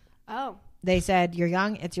first one. Oh. They said, you're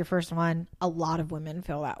young, it's your first one. A lot of women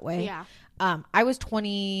feel that way. Yeah. I was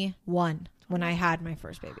 21 when I had my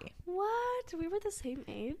first baby. What? We were the same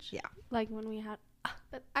age? Yeah. Like when we had...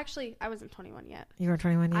 But actually, I wasn't 21 yet. You were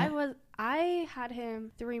 21 yet? I had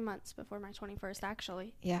him 3 months before my 21st,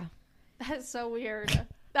 actually. Yeah. That is so weird.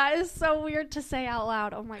 That is so weird to say out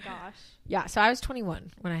loud. Oh, my gosh. Yeah, so I was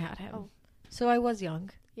 21 when I had him. Oh. So I was young.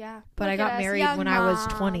 Yeah. But I got married when I was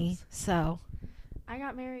 20, so... I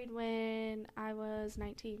got married when I was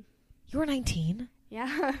 19. You were 19?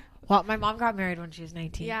 Yeah. Well, my mom got married when she was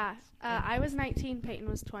 19. Yeah. I was 19. Peyton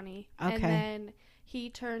was 20. Okay. And then he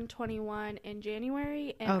turned 21 in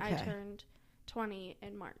January, and I turned 20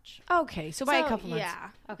 in March. Okay. So by a couple months. Yeah.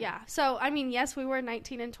 Okay. Yeah. So, I mean, yes, we were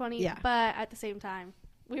 19 and 20, but at the same time,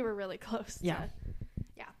 we were really close. Yeah.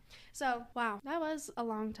 Yeah. So, wow. That was a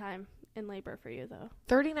long time in labor for you, though.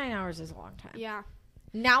 39 hours is a long time. Yeah.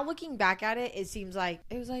 Now looking back at it, it seems like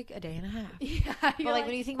it was like a day and a half. Yeah. But like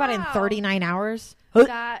when you think about it in 39 hours,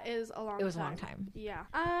 that is a long time. It was a long time. Yeah.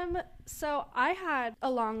 So I had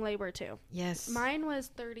a long labor too. Yes. Mine was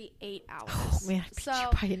 38 hours. Oh man,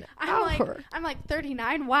 so I'm like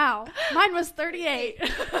 39. Wow. Mine was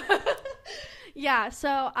 38. Yeah, so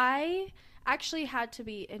I actually had to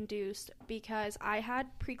be induced because I had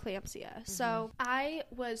preeclampsia. Mm-hmm. So I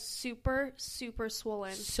was super, super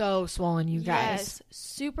swollen. So swollen, you guys. Yes,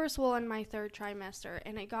 super swollen my 3rd trimester.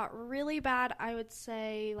 And it got really bad, I would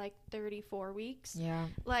say, like 34 weeks. Yeah.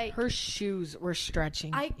 Like her shoes were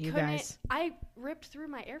stretching, you guys. I ripped through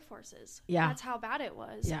my Air Forces. Yeah. That's how bad it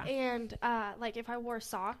was. Yeah. And like if I wore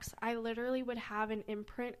socks, I literally would have an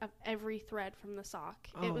imprint of every thread from the sock.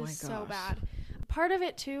 It was so bad. part of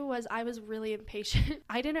it too was I was really impatient.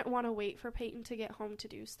 I didn't want to wait for Peyton to get home to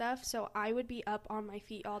do stuff, so I would be up on my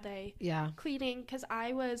feet all day cleaning, because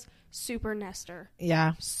I was super nester.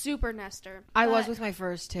 Super nester. I was with my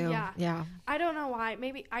first too. Yeah. I don't know why.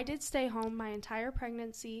 Maybe I did stay home my entire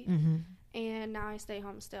pregnancy, and now I stay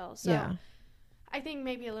home still. So I think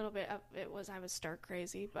maybe a little bit of it was I was stir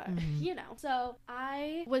crazy, but you know. So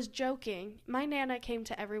I was joking. My Nana came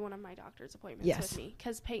to every one of my doctor's appointments with me,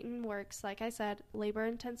 because Peyton works, like I said, labor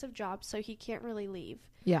intensive job, so he can't really leave.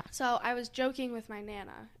 So I was joking with my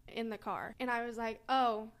Nana in the car, and I was like,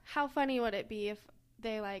 oh, how funny would it be if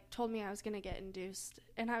they like told me I was gonna get induced?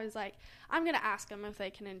 And I was like, I'm gonna ask them if they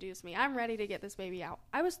can induce me. I'm ready to get this baby out.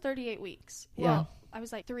 I was 38 weeks. Well, I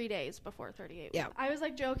was like 3 days before 38 weeks. I was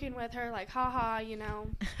like joking with her, like, haha, you know.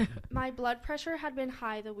 My blood pressure had been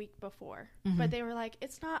high the week before, but they were like,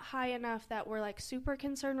 it's not high enough that we're like super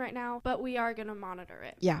concerned right now, but we are gonna monitor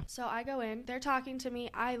it. So I go in, they're talking to me.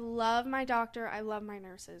 I love my doctor, I love my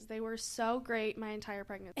nurses. They were so great my entire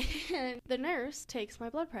pregnancy. And the nurse takes my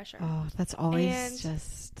blood pressure. Oh, that's always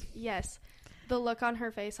just... Yes. The look on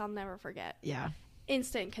her face, I'll never forget.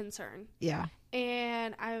 Instant concern.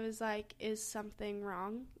 And I was like, is something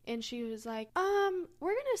wrong? And she was like,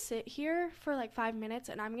 we're gonna sit here for like 5 minutes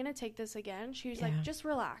and I'm gonna take this again. She was like, just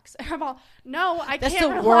relax. And I'm all, no, That's can't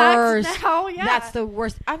the relax worst. now. That's the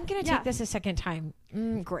worst. I'm gonna take this a second time.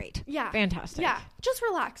 Great. Fantastic. Just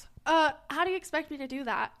relax. How do you expect me to do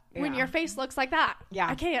that when your face looks like that?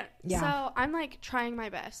 I can't. So I'm like trying my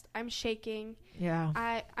best. I'm shaking.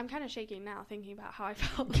 I'm kind of shaking now thinking about how I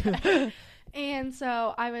felt. And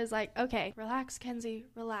so I was like, okay, relax, Kenzie,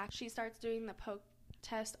 relax. She starts doing the poke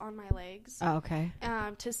test on my legs.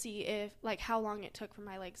 To see if like how long it took for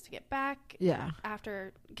my legs to get back.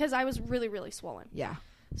 After, because I was really, really swollen.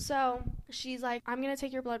 So she's like, I'm gonna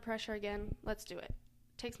take your blood pressure again. Let's do it.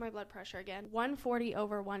 Takes my blood pressure again. 140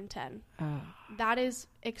 over 110. That is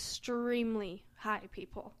extremely high,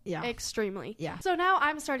 people. Extremely. So now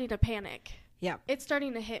I'm starting to panic. It's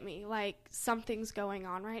starting to hit me like something's going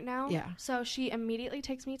on right now. So she immediately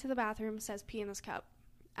takes me to the bathroom, says pee in this cup.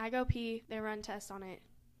 I go pee. They run tests on it.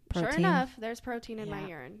 Protein. Sure enough, there's protein in my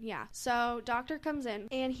urine. So doctor comes in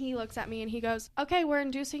and he looks at me and he goes, okay, we're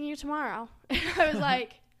inducing you tomorrow. And I was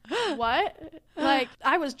like, what? Like,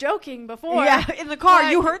 I was joking before. In the car.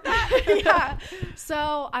 Like, you heard that?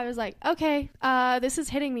 So I was like, okay, this is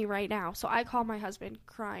hitting me right now. So I call my husband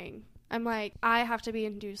crying. I'm like, I have to be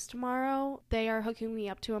induced tomorrow. They are hooking me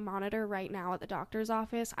up to a monitor right now at the doctor's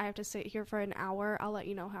office. I have to sit here for an hour. I'll let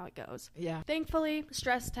you know how it goes. Thankfully,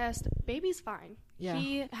 stress test, baby's fine.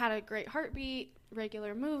 He had a great heartbeat,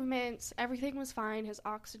 regular movements, everything was fine, his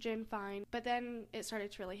oxygen fine, but then it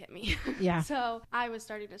started to really hit me. So I was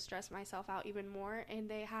starting to stress myself out even more, and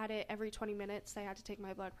they had it every 20 minutes. They had to take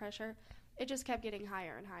my blood pressure. It just kept getting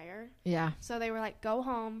higher and higher. So they were like, go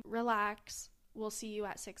home, relax. We'll see you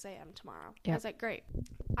at 6 a.m. tomorrow. I was like, great.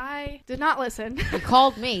 I did not listen. You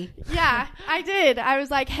called me. I did. I was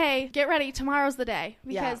like, hey, get ready. Tomorrow's the day.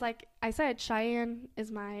 Because like I said, Cheyenne is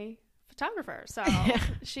my photographer. So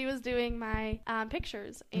she was doing my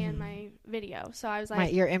pictures and my video. So I was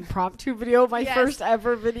like. Your impromptu video, my first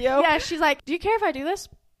ever video. She's like, do you care if I do this?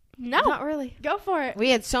 No. Not really. Go for it.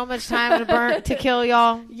 We had so much time to burn to kill,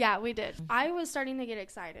 y'all. Yeah, we did. I was starting to get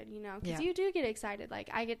excited, you know, because you do get excited.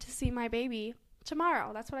 Like, I get to see my baby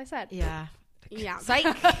tomorrow. That's what I said. Yeah.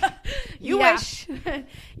 Psych. You wish.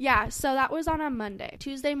 So that was on a Monday.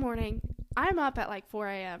 Tuesday morning, I'm up at like 4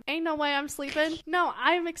 a.m. Ain't no way I'm sleeping. No,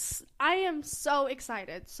 I am so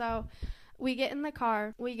excited. So we get in the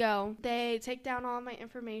car. We go. They take down all my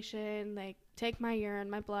information. They take my urine,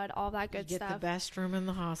 my blood, all that good stuff. Get the best room in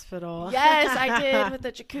the hospital. Yes, I did, with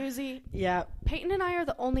the jacuzzi. Yep. Peyton and I are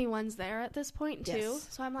the only ones there at this point, too. Yes.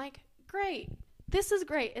 So I'm like, great. This is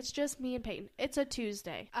great. It's just me and Peyton. It's a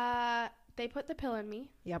Tuesday. They put the pill in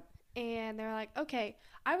me. Yep. And they're like, okay.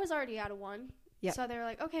 I was already out of one. Yep. So they're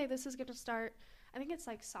like, okay, this is going to start. I think it's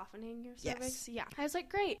like softening your cervix. Yes. Yeah. I was like,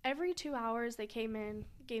 great. Every 2 hours they came in,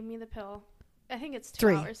 gave me the pill. I think it's 2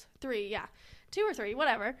 hours. 3, yeah. 2 or 3,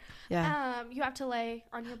 whatever. Yeah. You have to lay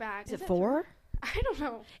on your back. Is it 4? I don't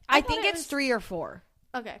know. I think it's 3 or 4.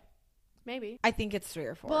 Okay. Maybe. I think it's 3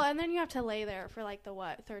 or 4. Well, and then you have to lay there for like the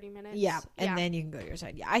 30 minutes? Yeah. And then you can go to your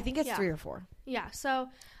side. Yeah. I think it's 3 or 4. Yeah. So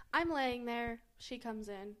I'm laying there. She comes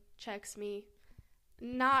in, checks me.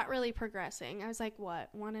 Not really progressing. I was like, what,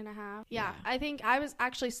 1.5? Yeah. I think I was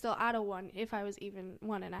actually still out of 1, if I was even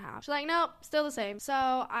 1.5. She's like, nope, still the same. So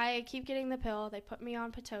I keep getting the pill. They put me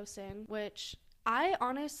on Pitocin, which I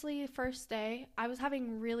honestly, first day, I was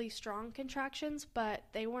having really strong contractions, but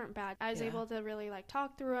they weren't bad. I was able to really like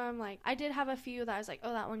talk through them. Like I did have a few that I was like,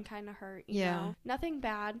 oh, that one kind of hurt. You know? Nothing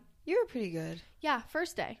bad. You were pretty good. Yeah,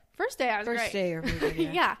 first day. First day I was great. First day you were pretty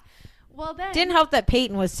good. Yeah. Well, then Didn't help that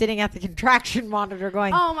Peyton was sitting at the contraction monitor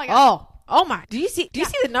going, oh my god. Oh my. Do you see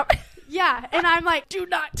the number? Yeah, and I'm like, do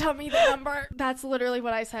not tell me the number. That's literally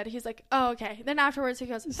what I said. He's like, oh, okay. Then afterwards he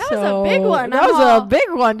goes, that was a big one. That was a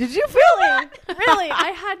big one. Did you feel that? Really? I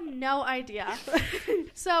had no idea.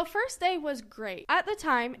 So first day was great. At the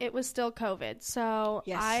time, it was still COVID. So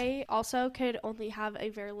I also could only have a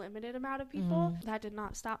very limited amount of people. That did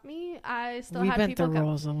not stop me. I still had people bent the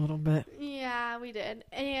rules a little bit. Yeah, we did.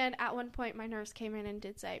 And at one point, my nurse came in and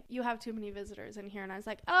did say, you have too many visitors in here. And I was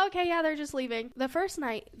like, oh, okay, yeah, they're just leaving. The first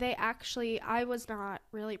night, I was not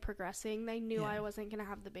really progressing. They knew I wasn't going to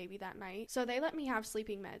have the baby that night. So they let me have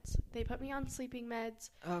sleeping meds. They put me on sleeping meds.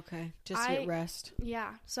 Okay. Just to get rest.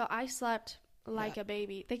 Yeah. So I slept like a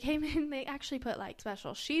baby. They came in, they actually put like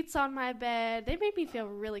special sheets on my bed. They made me feel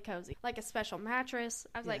really cozy. Like a special mattress.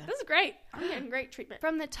 I was like, this is great. I'm getting great treatment.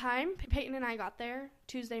 From the time Peyton and I got there,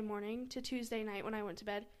 Tuesday morning to Tuesday night when I went to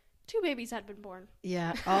bed, 2 babies had been born.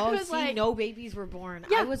 Yeah. Oh, see, like, no babies were born.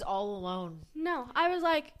 Yeah. I was all alone. No. I was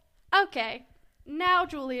like, okay, now,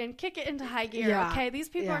 Julian, kick it into high gear, okay? These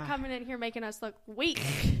people are coming in here making us look weak,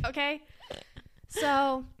 okay?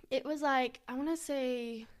 So it was like, I want to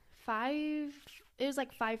say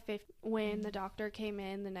 5:50 when the doctor came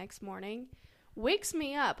in the next morning, wakes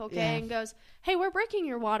me up, okay, and goes, hey, we're breaking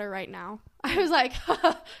your water right now. I was like,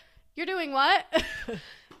 you're doing what?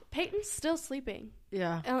 Peyton's still sleeping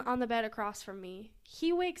on the bed across from me.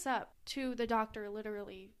 He wakes up to the doctor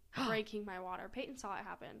literally breaking my water. Peyton saw it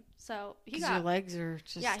happen. So he got... your legs are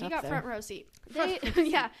just he got there. front row seat.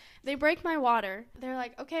 They break my water. They're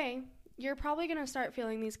like, okay, you're probably going to start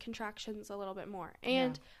feeling these contractions a little bit more.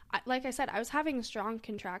 And like I said, I was having strong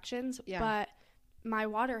contractions, but my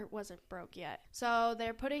water wasn't broke yet. So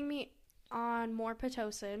they're putting me on more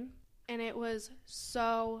Pitocin, and it was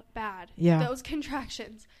so bad. Yeah. Those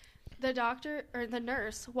contractions. The doctor or the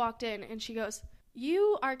nurse walked in and she goes,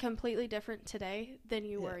 you are completely different today than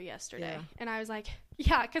you were yesterday. Yeah. And I was like,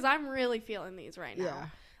 yeah, because I'm really feeling these right now. Yeah.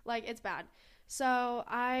 Like, it's bad. So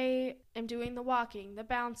I am doing the walking, the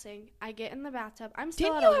bouncing. I get in the bathtub. I'm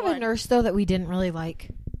still Didn't you have a nurse, though, that we didn't really like?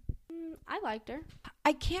 I liked her.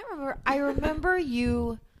 I can't remember. I remember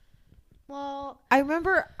you... Well... I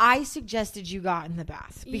remember I suggested you got in the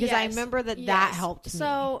bath. Because I remember that helped me.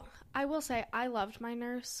 So, I will say, I loved my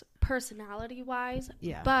nurse personality-wise.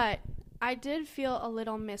 Yeah. But... I did feel a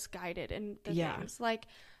little misguided in the things. Like,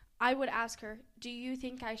 I would ask her, do you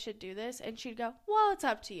think I should do this? And she'd go, well, it's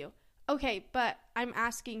up to you. Okay, but I'm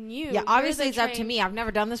asking you. Yeah, obviously it's up to me. I've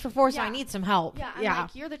never done this before, so I need some help. Yeah, I'm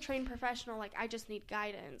like, you're the trained professional. Like, I just need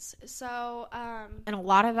guidance. So, and a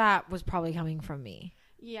lot of that was probably coming from me.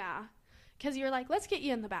 Yeah. Because you're like, let's get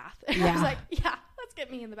you in the bath. And I was like, let's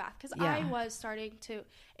get me in the bath. Because I was starting to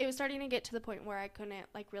get to the point where I couldn't,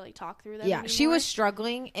 like, really talk through them anymore. She was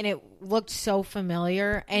struggling, and it looked so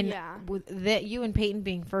familiar. And with you and Peyton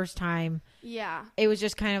being first time, it was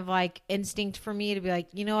just kind of, like, instinct for me to be like,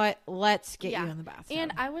 you know what, let's get you in the bath.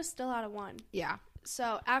 And I was still out of one. Yeah.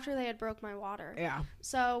 So, after they had broke my water. Yeah.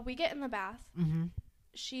 So, we get in the bath. Mm-hmm.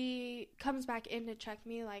 She comes back in to check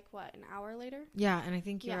me, like, what, an hour later? Yeah, and I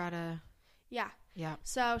think you're at a... Yeah. Yeah.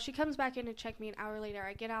 So she comes back in to check me an hour later.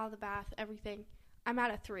 I get out of the bath, everything. I'm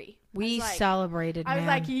at a 3. We celebrated, man. I was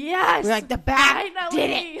like, yes. We're like, the bath did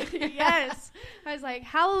it. Yes. I was like,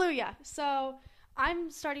 hallelujah. So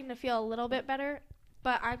I'm starting to feel a little bit better,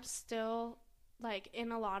 but I'm still, like,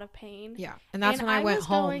 in a lot of pain. Yeah. And that's when I went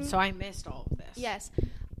home, so I missed all of this. Yes.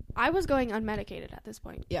 I was going unmedicated at this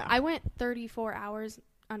point. Yeah. I went 34 hours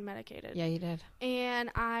unmedicated. Yeah, you did. And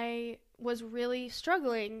I was really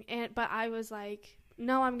struggling, but I was like,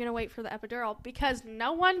 no, I'm gonna wait for the epidural because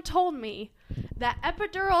no one told me that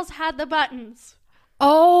epidurals had the buttons.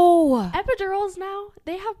 Oh, epidurals now,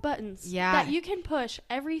 they have buttons that you can push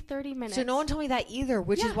every 30 minutes. So no one told me that either,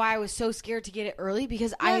 which is why I was so scared to get it early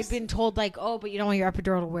because I had been told, like, oh, but you don't want your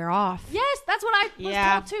epidural to wear off. Yes, that's what I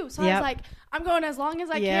was told too. So I was like, I'm going as long as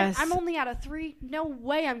I can. I'm only at a 3. No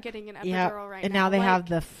way I'm getting an epidural right now. And now they have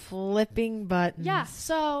the flipping buttons. Yeah,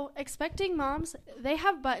 so expecting moms, they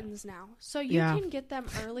have buttons now. So you can get them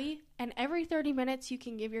early, and every 30 minutes you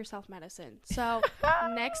can give yourself medicine. So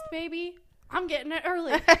next baby, I'm getting it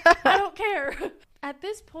early. I don't care. At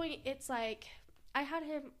this point, it's like, I had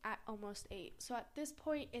him at almost 8. So at this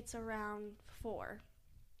point, it's around 4.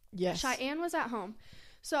 Yes. Cheyenne was at home.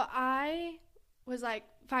 So I was like,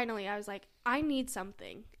 finally, I was like, I need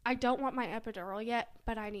something. I don't want my epidural yet,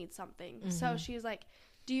 but I need something. Mm-hmm. So she was like,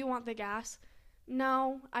 do you want the gas?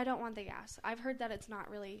 No, I don't want the gas. I've heard that it's not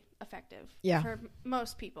really effective for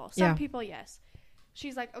most people. Some people, yes.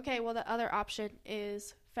 She's like, okay, well, the other option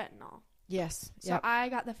is fentanyl. Yes. So I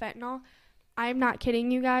got the fentanyl. I'm not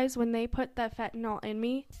kidding you guys. When they put the fentanyl in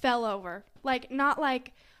me, fell over. Like, not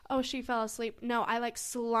like, oh, she fell asleep. No, I like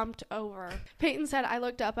slumped over. Peyton said I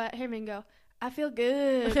looked up at him and go, I feel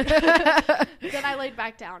good. Then I laid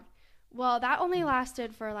back down. Well, that only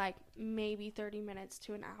lasted for like maybe 30 minutes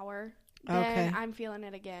to an hour. Then I'm feeling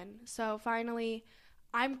it again. So finally,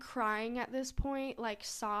 I'm crying at this point, like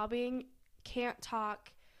sobbing, can't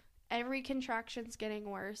talk. Every contraction's getting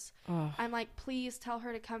worse. Oh. I'm like, please tell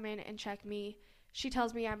her to come in and check me. She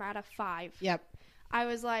tells me I'm at a 5. Yep. I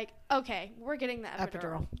was like, okay, we're getting the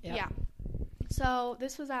epidural. Yep. Yeah. So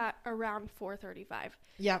this was at around 4:35.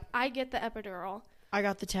 Yep. I get the epidural. I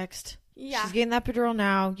got the text. Yeah. She's getting the epidural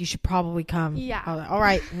now. You should probably come. Yeah. I was like, all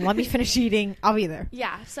right, let me finish eating. I'll be there.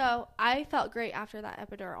 Yeah. So I felt great after that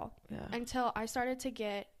epidural. Yeah. Until I started to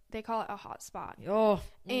get, they call it a hot spot. Oh.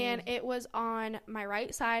 And it was on my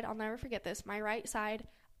right side. I'll never forget this. My right side,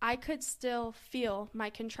 I could still feel my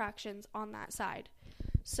contractions on that side.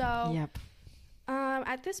 So yep.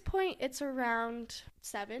 At this point, it's around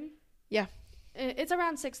 7. Yeah. It's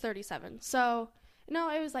around 6:37. So, no,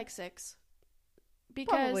 it was like 6.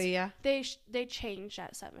 Because probably, yeah. they changed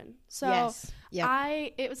at 7. So, yes.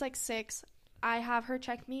 Yep. it was like 6. I have her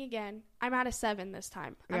check me again. I'm at a 7 this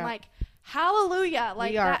time. Yeah. I'm like, hallelujah.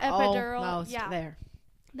 Like, we are that epidural. almost there.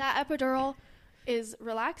 That epidural is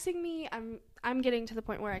relaxing me. I'm getting to the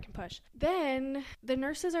point where I can push. Then the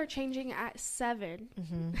nurses are changing at 7.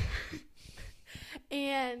 Mm-hmm.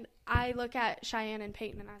 And I look at Cheyenne and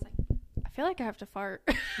Peyton and I was like, I feel like I have to fart.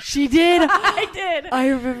 She did. I did. I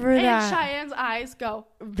remember that. And Cheyenne's eyes go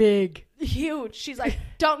big, huge. She's like,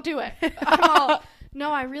 don't do it. I'm all,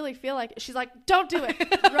 no, I really feel like it. She's like, don't do it.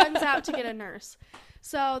 Runs out to get a nurse.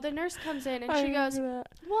 So the nurse comes in and she goes, well,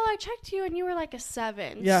 I checked you and you were like a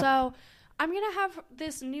 7. Yeah. So I'm going to have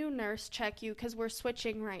this new nurse check you because we're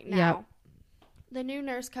switching right now. Yep. The new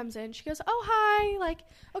nurse comes in. She goes, oh, hi. Like,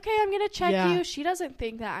 okay, I'm going to check you. She doesn't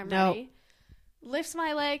think that I'm ready. Lifts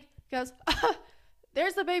my leg, goes,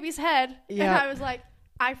 there's the baby's head. Yep. And I was like,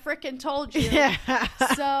 I freaking told you. Yeah.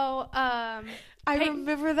 So, I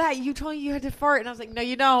remember that. You told me you had to fart. And I was like, no,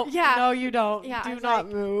 you don't. Yeah. No, you don't. Yeah, do not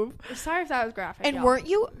move. Sorry if that was graphic. And weren't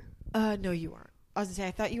you? No, you weren't. I was going to say,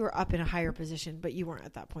 I thought you were up in a higher position, but you weren't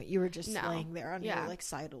at that point. You were just laying there on your like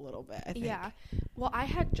side a little bit, I think. Yeah. Well, I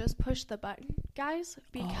had just pushed the button, guys,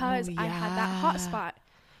 because I had that hot spot.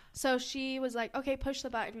 So she was like, okay, push the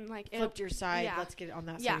button. Like, flipped your side. Yeah. Let's get it on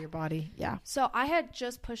that side of your body. Yeah. So I had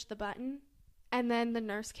just pushed the button, and then the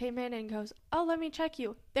nurse came in and goes, oh, let me check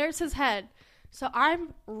you. There's his head. So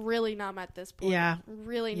I'm really numb at this point. Yeah.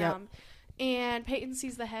 Really numb. And Peyton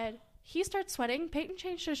sees the head. He starts sweating. Peyton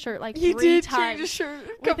changed his shirt like 3 times. He did change his shirt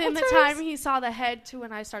within the time he saw the head to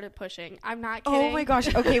when I started pushing. I'm not kidding. Oh my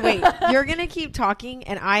gosh. Okay, wait. You're going to keep talking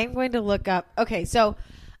and I'm going to look up. Okay, so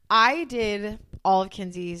I did all of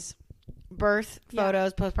Kinsey's birth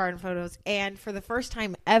photos, postpartum photos, and for the first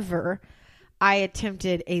time ever, I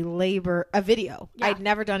attempted a video. Yeah. I'd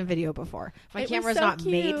never done a video before. My camera's so not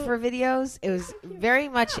made for videos. It was very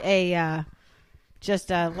much a...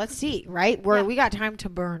 let's see, right? We got time to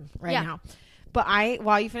burn now. But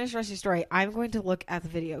while you finish the rest of your story, I'm going to look at the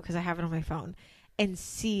video because I have it on my phone and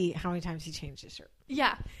see how many times he changed his shirt.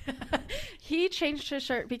 Yeah. He changed his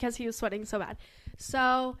shirt because he was sweating so bad.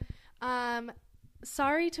 So,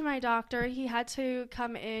 sorry to my doctor. He had to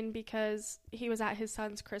come in because he was at his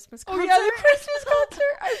son's Christmas concert. Oh, yeah, the Christmas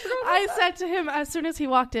concert. I said to him as soon as he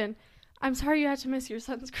walked in, I'm sorry you had to miss your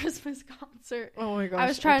son's Christmas concert. Oh my gosh. I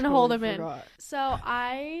was trying to hold him in. So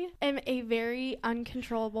I am a very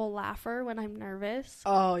uncontrollable laugher when I'm nervous.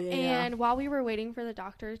 Oh, yeah. And while we were waiting for the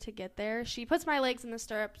doctor to get there, she puts my legs in the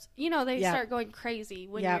stirrups. You know, they start going crazy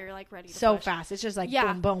when you're like ready to so push. Fast. It's just like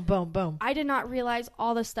boom, boom, boom, boom. I did not realize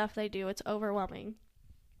all the stuff they do. It's overwhelming.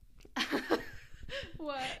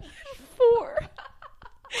 What? 4.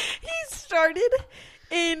 He started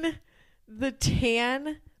in the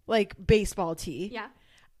tan... like baseball tee. Yeah.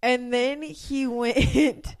 And then he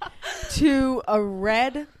went to a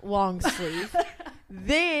red long sleeve.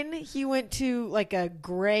 Then he went to like a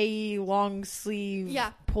gray long sleeve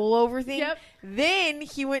pullover thing. Yep. Then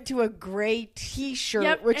he went to a gray t-shirt,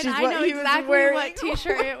 Yep. which and is I what know he exactly was wearing. what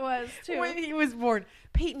t-shirt it was too. When he was born.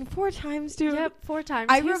 Peyton, 4 times, dude. Yep, 4 times.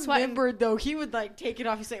 I remembered though, he would like take it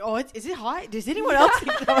off. He's like, "Oh, is it hot? Does anyone else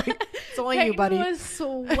think so?" Like, it's only Peyton you, buddy. was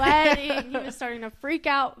sweating. He was starting to freak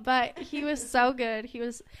out, but he was so good.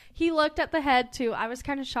 He looked at the head too. I was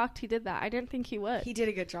kind of shocked he did that. I didn't think he would. He did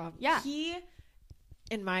a good job. Yeah. He,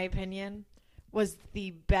 in my opinion, was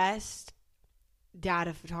the best dad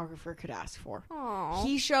a photographer could ask for. Aww.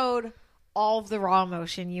 He showed all of the raw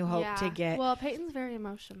emotion you hope to get. Well, Peyton's very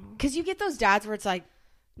emotional. Because you get those dads where it's like,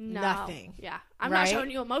 No. nothing. Yeah. I'm right? not showing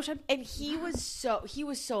you emotion. And he was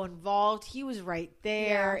so involved. He was right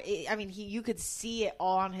there. Yeah. You could see it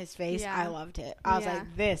all on his face. Yeah. I loved it. I was Yeah.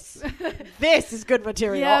 like, this is good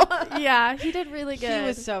material. Yeah, he did really good. He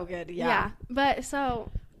was so good. Yeah. But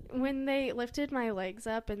so when they lifted my legs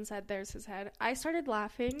up and said, "There's his head," I started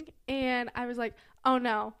laughing and I was like, "Oh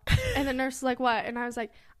no." And the nurse was like, "What?" And I was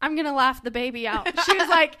like, "I'm going to laugh the baby out." She was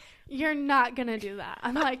like, "You're not going to do that."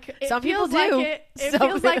 I'm like, Some people do. Like it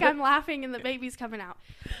feels like I'm laughing and the baby's coming out.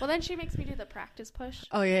 Well, then she makes me do the practice push.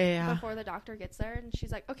 Oh, yeah. Before the doctor gets there. And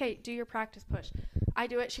she's like, "Okay, do your practice push." I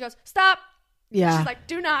do it. She goes, "Stop." Yeah. She's like,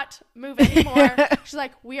 "Do not move anymore." She's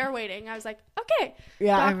like, "We are waiting." I was like, "Okay."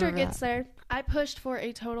 Yeah. Doctor gets there. I pushed for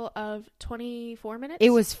a total of 24 minutes. It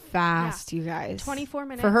was fast, you guys. 24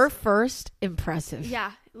 minutes. For her first, impressive.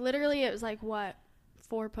 Yeah. Literally, it was like, what?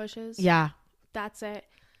 4 pushes? Yeah. That's it.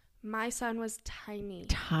 My son was tiny.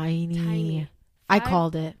 Tiny. I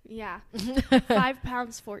called it. Yeah. 5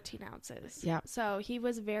 pounds, 14 ounces. Yeah. So he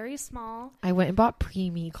was very small. I went and bought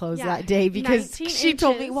preemie clothes Yeah. that day because 19 she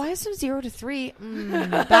told me, inches. "Why is from 0 to 3?"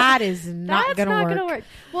 That is not That's not gonna gonna work. work.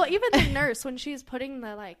 Well, even the nurse, when she's putting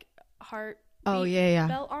the like heart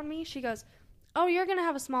belt on me, she goes, "Oh, you're gonna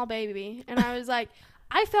have a small baby." And I was like,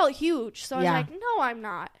 I felt huge, so I was like, "No, I'm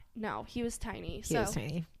not." No, he was tiny. He was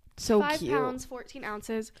tiny. So 5 cute. pounds, 14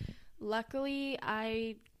 ounces. Luckily,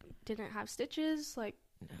 I didn't have stitches. Like,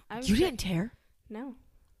 You didn't tear? No.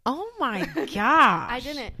 Oh my gosh. I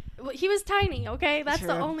didn't. Well, he was tiny, okay? That's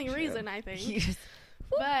the True, only true. reason, I think.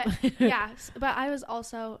 But, yeah. But I was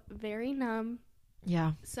also very numb.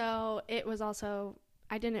 Yeah. So it was also,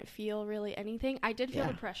 I didn't feel really anything. I did feel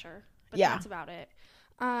the pressure, but Yeah. that's about it.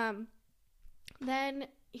 Then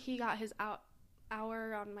he got his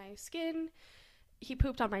hour on my skin. He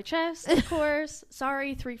pooped on my chest, of course.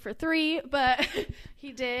 Sorry, 3 for 3, but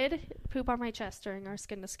he did poop on my chest during our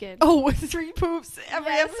skin to skin. Oh, with 3 poops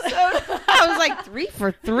every Yes. episode. I was like, 3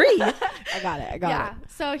 for 3. I got it. Yeah,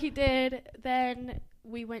 so he did. Then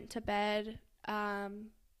we went to bed.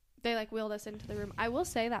 They like wheeled us into the room. I will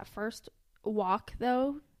say that first walk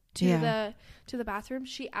though to the bathroom,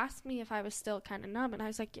 she asked me if I was still kind of numb, and I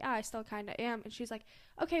was like, yeah, I still kind of am. And she's like,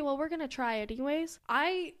 okay, well, we're gonna try anyways.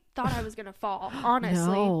 I thought I was gonna fall,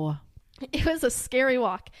 honestly. No. It was a scary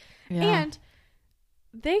walk. Yeah. And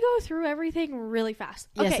they go through everything really fast.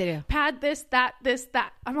 Yes, Okay, they do. pad this,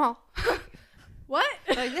 that. I'm all what?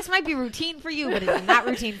 Like, this might be routine for you, but it's not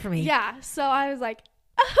routine for me. Yeah, so I was like,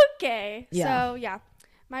 okay. Yeah. So, yeah.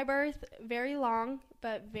 My birth, very long,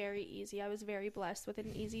 but very easy. I was very blessed with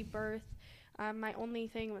an easy birth. My only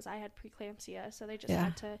thing was I had preeclampsia, so they just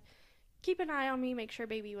had to keep an eye on me, make sure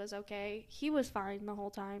baby was okay. He was fine the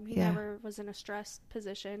whole time. He never was in a stressed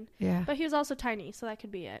position. Yeah. But he was also tiny, so that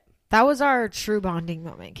could be it. That was our true bonding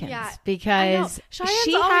moment, Kins. Yeah, because Cheyenne's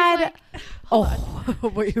she always had...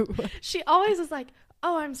 like, she always is like,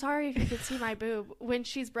 oh, I'm sorry if you could see my boob when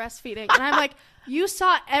she's breastfeeding. And I'm like, you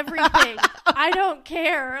saw everything. I don't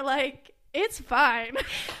care. Like, it's fine.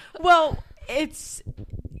 Well,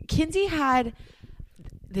 Kinsey had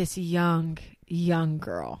this young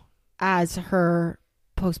girl as her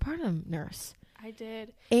postpartum nurse. I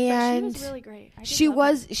did. And but she was really great.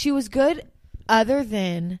 She was good, other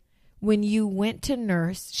than when you went to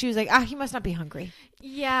nurse, she was like, he must not be hungry.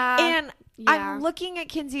 Yeah. And I'm looking at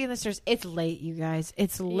Kinsey and the nurse. It's late, you guys.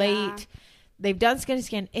 It's late. They've done skin to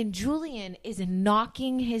skin, and Julian is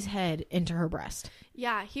knocking his head into her breast.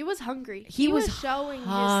 Yeah, he was hungry. He was showing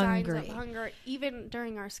hungry. his signs of hunger even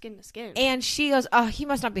during our skin to skin. And she goes, he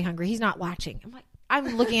must not be hungry. He's not latching.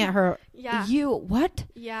 I'm looking at her. Yeah. You, what?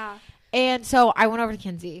 Yeah. And so I went over to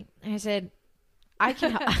Kinsey and I said, I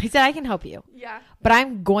can help you. Yeah. But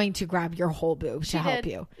I'm going to grab your whole boob to help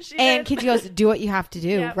you. She and did. Kinsey goes, do what you have to do,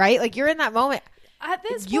 Yep. right? Like, you're in that moment. At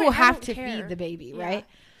this point, You I have don't to care. feed the baby, Yeah. right?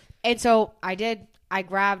 And so I did. I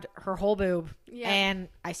grabbed her whole boob Yeah. and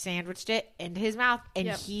I sandwiched it into his mouth, and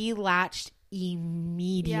Yep. he latched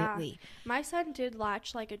immediately. My son did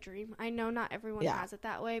latch like a dream. I know not everyone Yeah. has it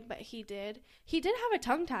that way, but he did. He did have a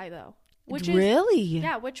tongue tie though, which Really?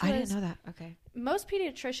 is which was I didn't know that. Okay. most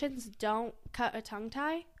pediatricians don't cut a tongue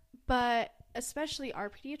tie, but especially our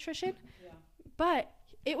pediatrician. Yeah. But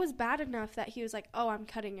it was bad enough that he was like, "Oh, I'm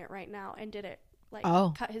cutting it right now," and did it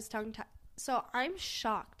cut his tongue tie. So I'm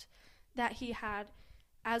shocked that he had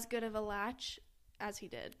as good of a latch as he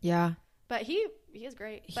did. Yeah. But he is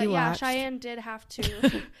great. But He latched. Cheyenne did have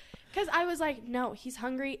to, because I was like, no, he's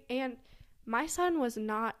hungry. And my son was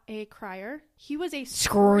not a crier. He was a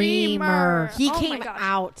screamer. He came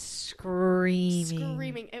out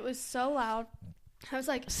screaming. It was so loud. I was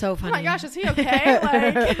like, so funny. Oh my gosh, is he okay?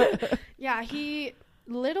 Like, yeah, he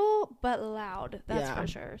little but loud. That's for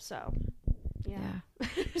sure. So, yeah.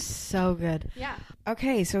 So good. Yeah.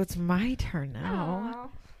 Okay, so it's my turn now. Aww.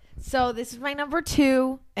 So this is my number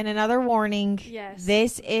 2, and another warning. Yes.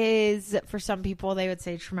 This is, for some people, they would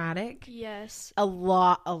say traumatic. Yes. A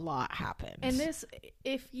lot happened. And this,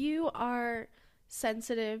 if you are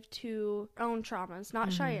sensitive to your own traumas,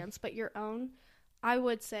 not Cheyenne's, but your own, I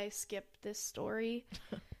would say skip this story.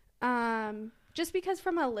 Just because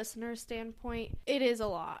from a listener standpoint, it is a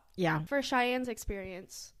lot. Yeah. For Cheyenne's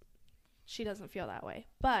experience, she doesn't feel that way,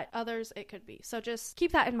 but others it could be. So just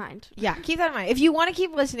keep that in mind. Yeah, keep that in mind. If you want to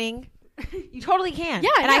keep listening, you totally can.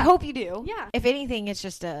 Yeah, and I hope you do. Yeah. If anything, it's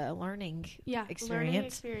just a learning experience. Learning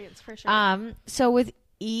experience for sure. So with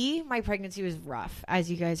E, my pregnancy was rough, as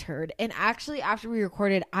you guys heard. And actually, after we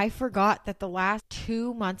recorded, I forgot that the last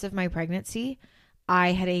 2 months of my pregnancy,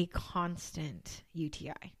 I had a constant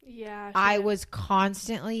UTI. Yeah. I was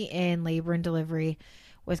constantly in labor and delivery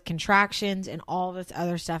with contractions and all this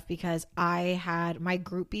other stuff because I had my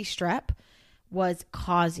Group B strep was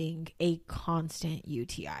causing a constant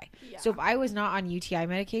UTI. Yeah. So if I was not on UTI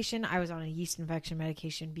medication, I was on a yeast infection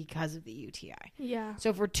medication because of the UTI. Yeah.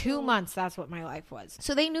 So for 2 months, that's what my life was.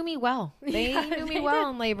 So they knew me well. They knew me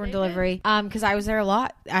well in labor and They delivery because I was there a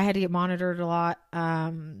lot. I had to get monitored a lot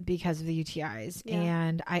because of the UTIs. Yeah.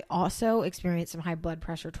 And I also experienced some high blood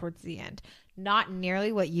pressure towards the end. Not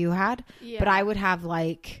nearly what you had, but I would have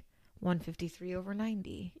like 153 over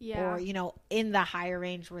 90 or in the higher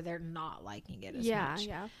range where they're not liking it as much.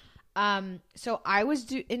 So I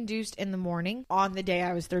was induced in the morning on the day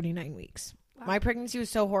I was 39 weeks. Wow. My pregnancy was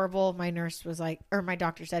so horrible. My nurse was like, or my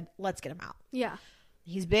doctor said, let's get him out. Yeah.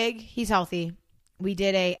 He's big. He's healthy. We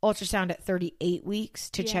did a ultrasound at 38 weeks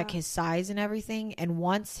to check his size and everything. And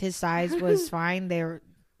once his size was fine,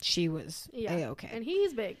 she was A-okay. And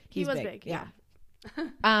he's big. He was big. Yeah.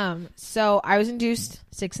 So I was induced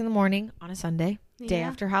 6 a.m. on a Sunday, day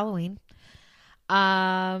after Halloween.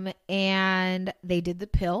 And they did the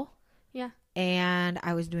pill. Yeah. And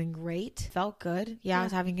I was doing great. Felt good. I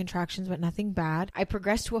was having contractions, but nothing bad. I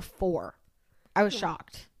progressed to a 4. I was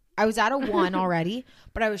shocked. I was at a 1 already,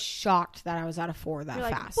 but I was shocked that I was at a 4 that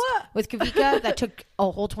fast. What? With Kavika, that took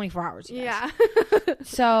a whole 24 hours. Yeah.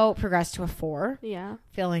 So progressed to a 4. Yeah.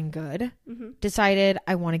 Feeling good. Mm-hmm. Decided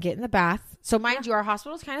I want to get in the bath. So mind you, our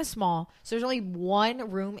hospital is kind of small. So there's only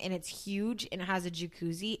one room and it's huge and it has a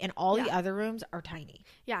jacuzzi and all the other rooms are tiny.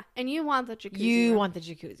 Yeah. And you want the jacuzzi. You want the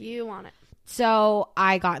jacuzzi. You want it. So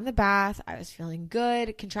I got in the bath. I was feeling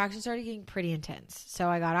good. Contractions started getting pretty intense. So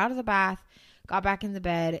I got out of the bath. Got back in the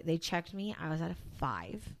bed. They checked me. I was at a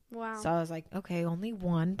 5. Wow. So I was like, okay, only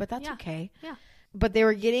 1, but that's okay. Yeah. But they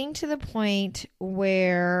were getting to the point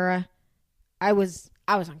where I was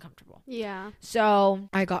uncomfortable. Yeah. So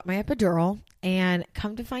I got my epidural and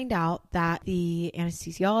come to find out that the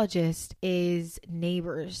anesthesiologist is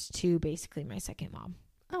neighbors to basically my second mom.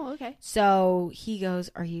 Oh, okay. So he goes,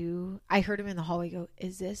 I heard him in the hallway go,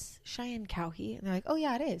 is this Cheyenne Cowhey? And they're like, oh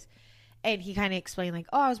yeah, it is. And he kind of explained like,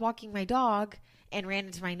 I was walking my dog and ran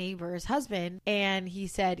into my neighbor's husband. And he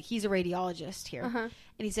said, he's a radiologist here. Uh-huh.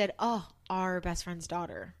 And he said, our best friend's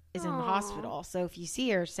daughter is in the hospital. So if you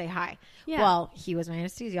see her, say hi. Yeah. Well, he was my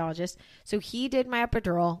anesthesiologist. So he did my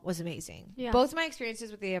epidural, was amazing. Yeah. Both my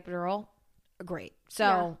experiences with the epidural, great.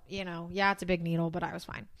 So, it's a big needle, but I was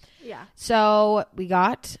fine. Yeah. So we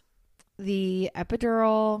got the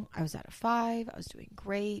epidural. I was at a 5. I was doing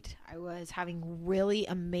great. I was having really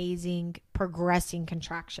amazing progressing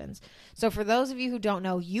contractions. So for those of you who don't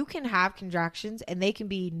know, you can have contractions and they can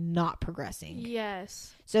be not progressing.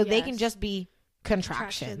 Yes. So they can just be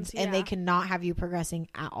contractions and they cannot have you progressing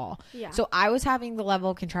at all. Yeah. So I was having the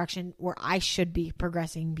level of contraction where I should be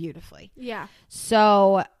progressing beautifully. Yeah.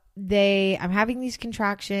 So I'm having these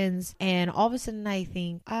contractions and all of a sudden I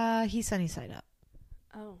think, he's sunny side up.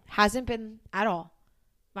 Oh. Hasn't been at all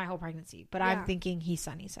my whole pregnancy, but I'm thinking he's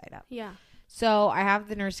sunny side up. Yeah. So I have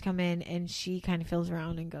the nurse come in, and she kind of feels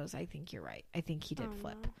around and goes, I think you're right. I think he did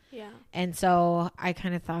flip. No. Yeah. And so I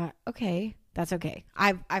kind of thought, okay, that's okay.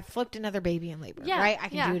 I've flipped another baby in labor, right? I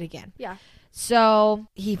can do it again. Yeah. So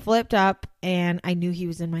he flipped up, and I knew he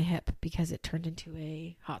was in my hip because it turned into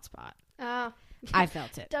a hot spot. Oh. I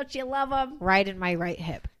felt it. Don't you love him? Right in my right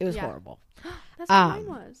hip. It was horrible. That's what mine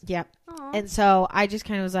was. Yep. Aww. And so I just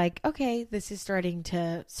kind of was like, okay, this is starting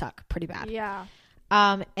to suck pretty bad. Yeah.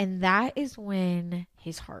 And that is when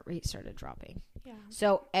his heart rate started dropping. Yeah.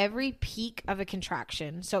 So every peak of a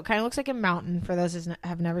contraction, so it kind of looks like a mountain for those that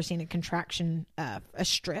have never seen a contraction, a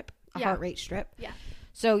strip, a heart rate strip. Yeah.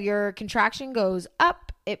 So your contraction goes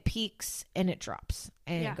up, it peaks, and it drops.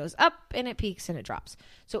 And it goes up, and it peaks, and it drops.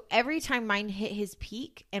 So every time mine hit his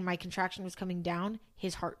peak and my contraction was coming down,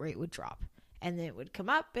 his heart rate would drop. And then it would come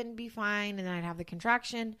up and be fine, and then I'd have the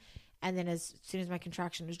contraction. And then as soon as my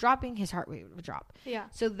contraction was dropping, his heart rate would drop. Yeah.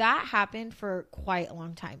 So that happened for quite a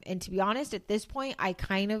long time. And to be honest, at this point, I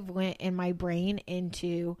kind of went in my brain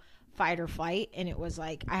into fight or flight. And it was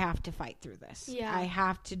like, I have to fight through this. Yeah. I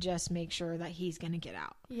have to just make sure that he's going to get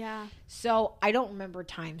out. Yeah. So I don't remember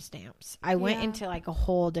timestamps. I went into like a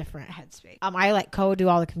whole different headspace. I let Ko do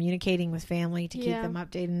all the communicating with family to keep them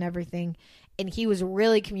updated and everything. And he was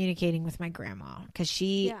really communicating with my grandma because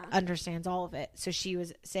she understands all of it. So she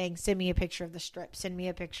was saying, send me a picture of the strip. Send me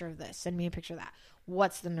a picture of this. Send me a picture of that.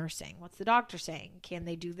 What's the nurse saying? What's the doctor saying? Can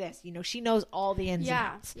they do this? You know, she knows all the ins and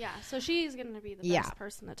outs. Yeah. So she's going to be the best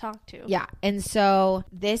person to talk to. Yeah. And so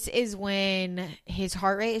this is when his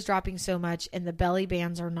heart rate is dropping so much and the belly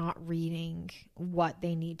bands are not reading what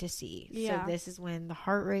they need to see. Yeah. So this is when the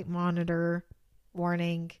heart rate monitor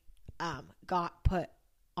warning got put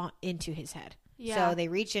into his head. So they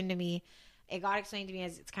reached into me. It got explained to me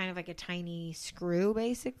as it's kind of like a tiny screw,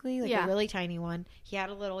 basically, like a really tiny one. He had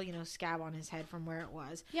a little, scab on his head from where it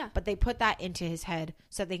was. Yeah. But they put that into his head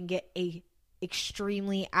so they can get a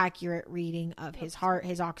extremely accurate reading of his heart,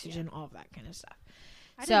 his oxygen, all of that kind of stuff.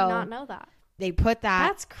 I did not know that. They put that.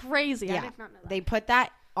 That's crazy. Yeah, I did not know that. They put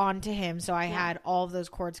that onto him, so I had all of those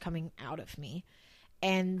cords coming out of me,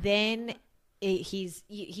 and then he's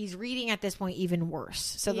reading at this point even worse.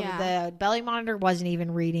 So the belly monitor wasn't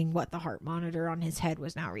even reading what the heart monitor on his head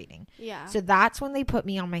was now reading. Yeah. So that's when they put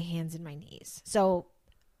me on my hands and my knees. So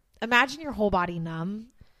imagine your whole body numb.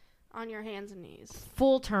 On your hands and knees.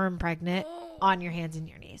 Full term pregnant on your hands and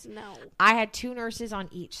your knees. No. I had 2 nurses on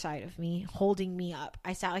each side of me holding me up.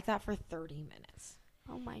 I sat like that for 30 minutes.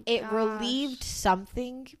 Oh my god. It relieved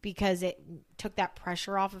something because it took that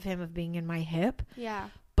pressure off of him of being in my hip. Yeah.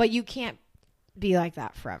 But you can't be like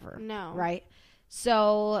that forever. No. Right?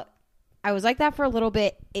 So I was like that for a little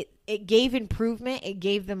bit. It gave improvement. It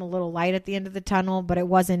gave them a little light at the end of the tunnel, but it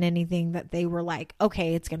wasn't anything that they were like,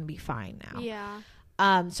 okay, it's going to be fine now.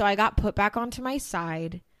 Yeah. So I got put back onto my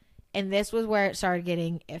side, and this was where it started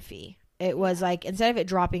getting iffy. It was like, instead of it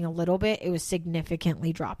dropping a little bit, it was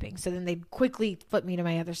significantly dropping. So then they'd quickly flip me to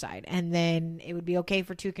my other side, and then it would be okay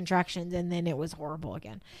for 2 contractions, and then it was horrible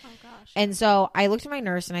again. Oh, gosh. And so I looked at my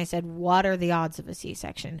nurse, and I said, what are the odds of a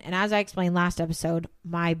C-section? And as I explained last episode,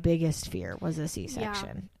 my biggest fear was a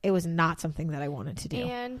C-section. Yeah. It was not something that I wanted to do.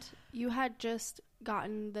 And you had just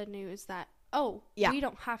gotten the news that, we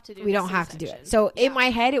don't have to do it. We don't have to do it. So in my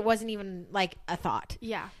head, it wasn't even like a thought.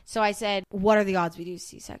 Yeah. So I said, what are the odds we do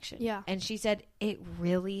C-section? Yeah. And she said, it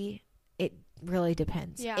really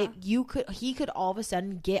depends. Yeah. He could all of a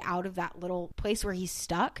sudden get out of that little place where he's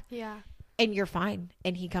stuck. Yeah. And you're fine.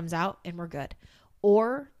 And he comes out and we're good.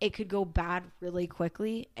 Or it could go bad really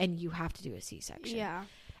quickly and you have to do a C-section. Yeah.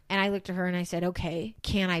 And I looked at her and I said, okay,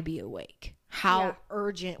 can I be awake? How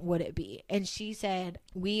urgent would it be? And she said,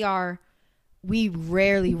 we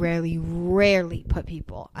rarely put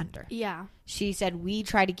people under. Yeah. She said, we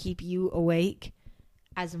try to keep you awake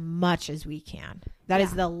as much as we can. That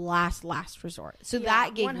is the last resort. So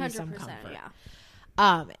that gave me some comfort.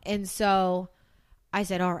 Yeah. And so I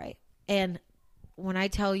said, all right. And when I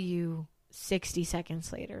tell you 60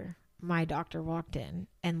 seconds later, my doctor walked in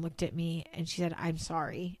and looked at me and she said, I'm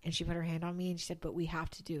sorry. And she put her hand on me and she said, but we have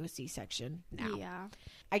to do a C-section now. Yeah.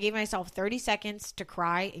 I gave myself 30 seconds to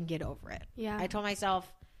cry and get over it. Yeah. I told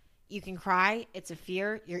myself, you can cry. It's a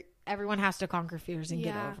fear. Everyone has to conquer fears and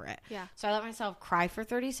get over it. Yeah. So I let myself cry for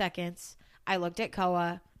 30 seconds. I looked at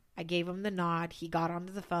Koa. I gave him the nod. He got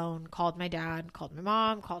onto the phone, called my dad, called my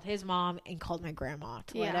mom, called his mom, and called my grandma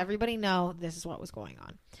to let everybody know this is what was going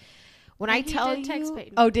on. When I tell you, text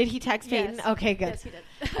Peyton. Oh, did he text Peyton? Yes. Okay, good. Yes, he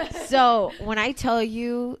did. So when I tell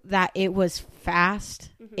you that it was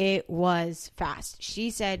fast, it was fast.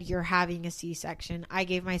 She said, you're having a C-section. I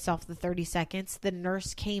gave myself the 30 seconds. The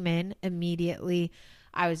nurse came in immediately.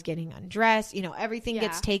 I was getting undressed. You know, everything Yeah.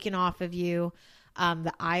 gets taken off of you.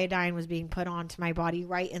 The iodine was being put onto my body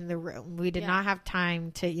right in the room. We did not have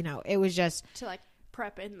time to, you know, it was just to like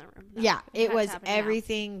prep in the room. No, yeah, it was happen now.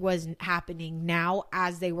 everything was happening now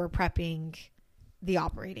as they were prepping the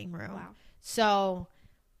operating room. Wow. So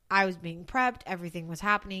I was being prepped. Everything was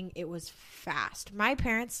happening. It was fast. My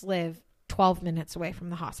parents live 12 minutes away from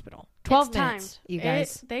the hospital. 12 minutes, you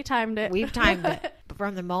guys. They timed it. We've timed it.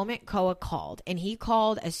 From the moment Koa called, and he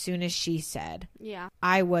called as soon as she said, Yeah.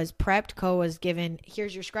 I was prepped. Koa was given,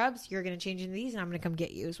 here's your scrubs. You're going to change into these, and I'm going to come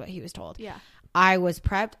get you, is what he was told. Yeah. I was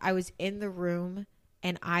prepped. I was in the room,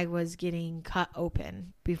 and I was getting cut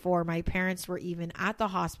open before my parents were even at the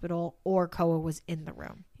hospital or Koa was in the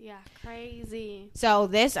room. Yeah. Crazy. So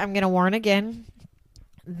this, I'm going to warn again,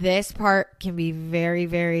 this part can be very,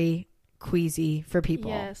 very queasy for people.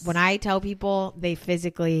 Yes. When I tell people, they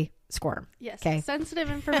physically squirm. Yes. Okay. Sensitive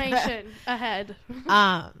information ahead.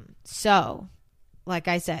 So, like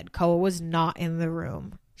I said, Koa was not in the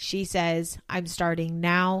room. She says, I'm starting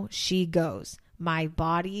now. She goes. My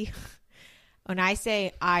body, when I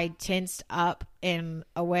say I tensed up in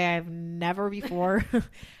a way I've never before,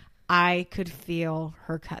 I could feel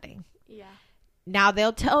her cutting. Yeah. Now,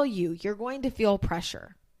 they'll tell you, you're going to feel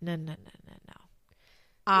pressure. No.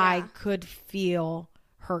 I could feel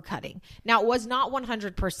her cutting. Now, it was not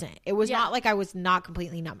 100%. It was not like I was not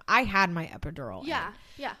completely numb. I had my epidural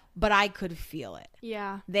in, but I could feel it.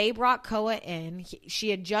 Yeah. They brought Koa in.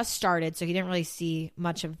 She had just started, so he didn't really see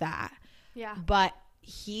much of that. Yeah. But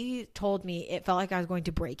he told me it felt like I was going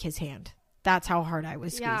to break his hand. That's how hard I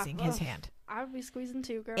was squeezing his hand. I would be squeezing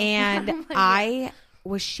too, girl. And Like, I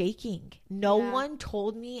was shaking. No Yeah. one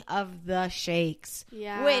told me of the shakes.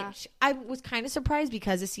 Yeah. Which I was kind of surprised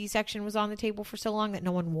because a C-section was on the table for so long that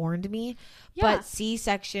no one warned me. Yeah. But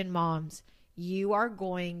C-section moms, you are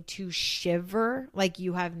going to shiver like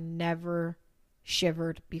you have never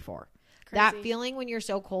shivered before. That Crazy. feeling when you're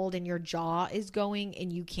so cold and your jaw is going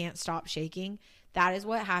and you can't stop shaking, that is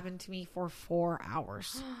what happened to me for 4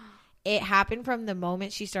 hours. It happened from the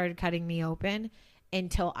moment she started cutting me open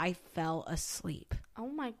until I fell asleep. Oh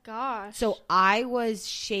my gosh. So I was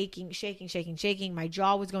shaking. My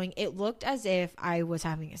jaw was going. It looked as if I was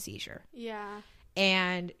having a seizure. Yeah.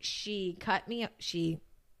 And she cut me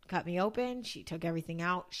open. She took everything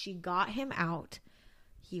out. She got him out.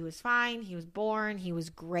 He was fine. He was born. He was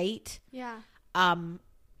great. Yeah. And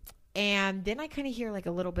then I kind of hear like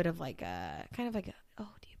a little bit of like a kind of like a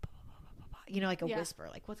you know, like a whisper,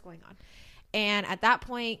 like what's going on. And at that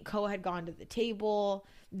point, Koa had gone to the table.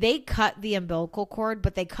 They cut the umbilical cord,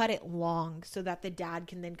 but they cut it long so that the dad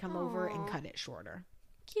can then come over and cut it shorter.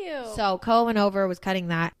 Cute. So Koa went over, was cutting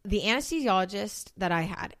that. The anesthesiologist that I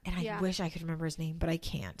had, and I Yeah. wish I could remember his name, but I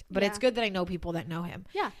can't. But Yeah. it's good that I know people that know him.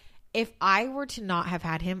 Yeah. If I were to not have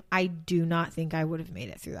had him, I do not think I would have made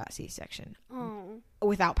it through that C-section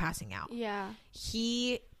without passing out. Yeah.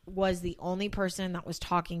 He was the only person that was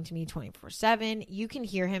talking to me 24/7. You can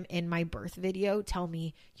hear him in my birth video tell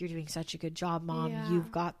me, you're doing such a good job, Mom. Yeah.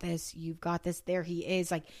 You've got this. There he is.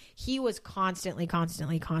 Like, he was constantly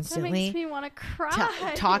That makes me want to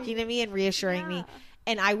cry. talking to me and reassuring me. Yeah.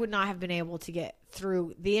 And I would not have been able to get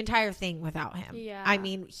through the entire thing without him. Yeah. I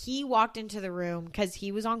mean, he walked into the room because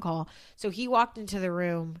he was on call. So he walked into the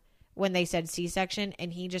room when they said C-section,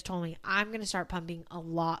 and he just told me, I'm going to start pumping a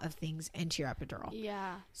lot of things into your epidural.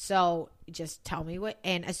 Yeah. So just tell me what.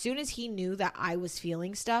 And as soon as he knew that I was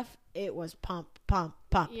feeling stuff, it was pump, pump,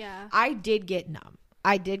 pump. Yeah. I did get numb.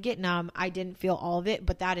 I didn't feel all of it,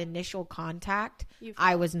 but that initial contact,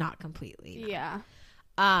 I was not completely numb.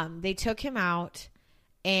 Yeah. They took him out,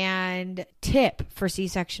 and tip for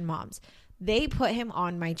C-section moms, they put him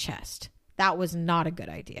on my chest. That was not a good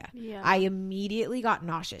idea. Yeah. I immediately got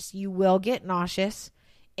nauseous. You will get nauseous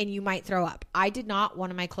and you might throw up. I did not. One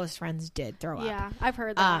of my close friends did throw up. Yeah. I've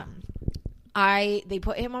heard that. They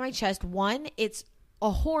put him on my chest. One, it's a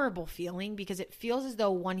horrible feeling because it feels as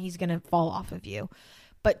though he's going to fall off of you.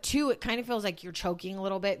 But two, it kind of feels like you're choking a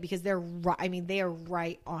little bit because they are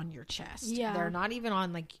right on your chest. Yeah. They're not even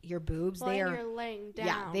on like your boobs. Well, they are you're laying down.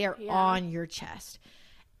 Yeah, they are on your chest.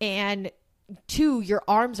 And two, your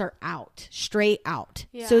arms are out, straight out.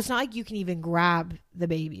 Yeah. So it's not like you can even grab the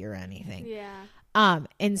baby or anything. Yeah.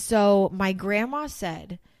 And so my grandma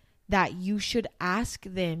said that you should ask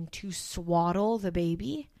them to swaddle the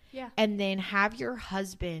baby. Yeah. And then have your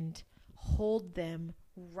husband hold them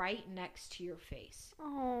right next to your face.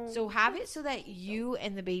 Oh. So have it so that you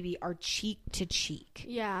and the baby are cheek to cheek.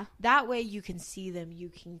 Yeah. That way you can see them, you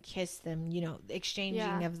can kiss them,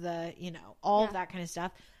 exchanging of the, all of that kind of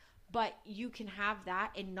stuff. But you can have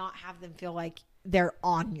that and not have them feel like they're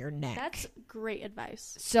on your neck. That's great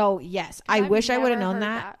advice. So yes, I wish I would have known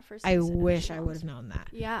that. I wish I C-sections. would have known that.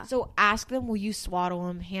 Yeah. So ask them, will you swaddle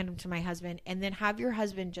him, hand him to my husband, and then have your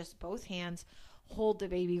husband just both hands hold the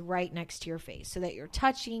baby right next to your face so that you're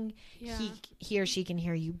touching. Yeah. He or she can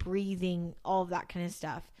hear you breathing, all of that kind of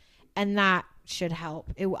stuff. And that should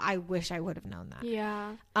help. I wish I would have known that.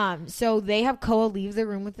 Yeah. So they have Koa leave the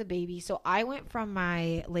room with the baby. So I went from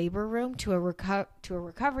my labor room to a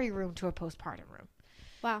recovery room to a postpartum room.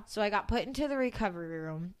 Wow. So I got put into the recovery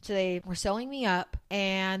room. So they were sewing me up,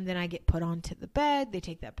 and then I get put onto the bed. They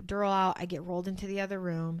take that epidural out. I get rolled into the other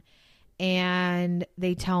room, and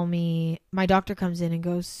they tell me, my doctor comes in and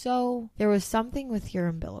goes, so there was something with your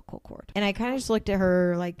umbilical cord. And I kind of just looked at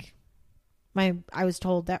her like, I was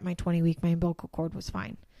told that my 20-week, my umbilical cord was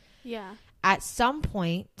fine. Yeah. At some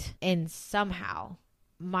point and somehow,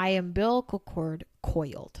 my umbilical cord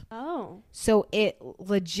coiled. Oh. So it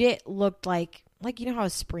legit looked like you know how a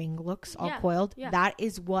spring looks all coiled? Yeah. That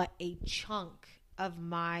is what a chunk of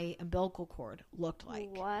my umbilical cord looked like.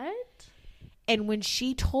 What? And when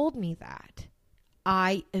she told me that,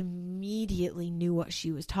 I immediately knew what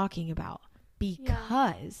she was talking about,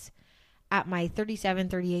 because at my 37,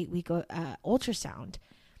 38 week ultrasound,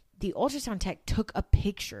 the ultrasound tech took a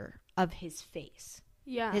picture of his face,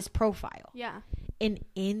 his profile. Yeah. And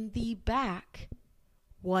in the back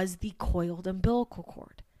was the coiled umbilical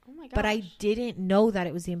cord. Oh my gosh. But I didn't know that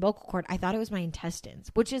it was the umbilical cord. I thought it was my intestines,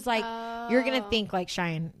 which is like, you're going to think like,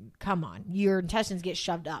 Cheyenne, come on. Your intestines get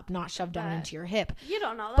shoved up, not shoved down into your hip. You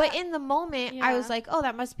don't know that. But in the moment, I was like, oh,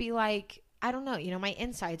 that must be like, I don't know, my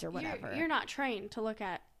insides or whatever. You're not trained to look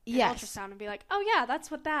at an Yes. ultrasound and be like, oh yeah, that's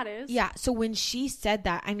what that is. Yeah. So when she said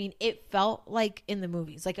that, I mean, it felt like in the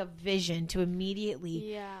movies, like a vision to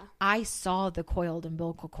immediately, I saw the coiled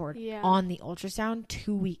umbilical cord on the ultrasound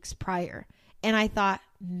 2 weeks prior. And I thought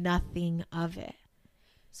nothing of it.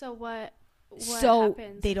 So what so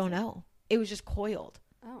happens? they don't know. It was just coiled.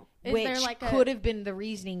 Oh. Which could have been the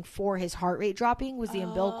reasoning for his heart rate dropping, was the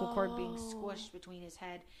umbilical cord being squished between his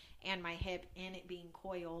head and my hip, and it being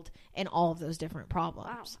coiled, and all of those different problems.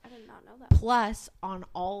 Wow, I did not know that. Plus, on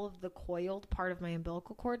all of the coiled part of my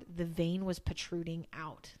umbilical cord, the vein was protruding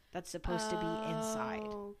out. That's supposed to be inside.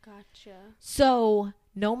 Oh, gotcha. So,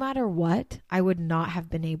 no matter what, I would not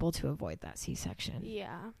have been able to avoid that C-section.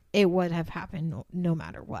 Yeah. It would have happened no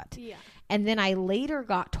matter what. Yeah. And then I later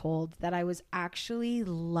got told that I was actually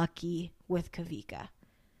lucky with Kavika,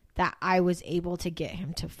 that I was able to get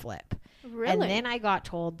him to flip. Really? And then I got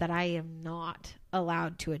told that I am not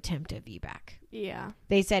allowed to attempt a VBAC. Yeah.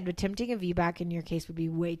 They said attempting a VBAC in your case would be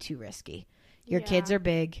way too risky. Your kids are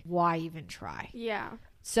big. Why even try? Yeah.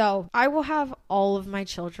 So I will have all of my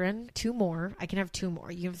children, 2 more. I can have 2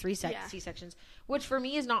 more. You have 3 C-sections, which for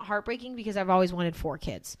me is not heartbreaking because I've always wanted 4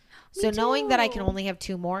 kids. So knowing that I can only have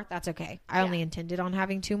 2 more, that's okay. I only intended on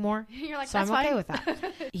having 2 more. You're like, so that's I'm okay fine. with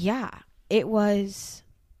that. Yeah. It was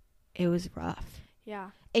rough.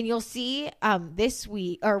 Yeah. And you'll see this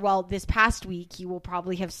past week, you will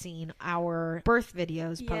probably have seen our birth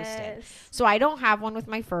videos posted. Yes. So I don't have one with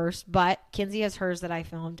my first, but Kinsey has hers that I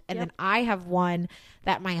filmed. And then I have one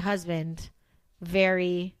that my husband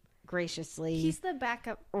very graciously He's the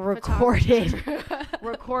backup recorded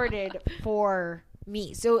for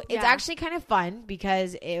me. So it's actually kind of fun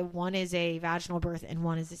because one is a vaginal birth and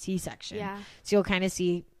one is a C-section. Yeah. So you'll kind of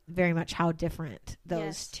see very much how different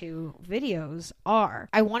those 2 videos are.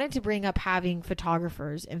 I wanted to bring up having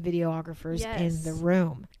photographers and videographers in the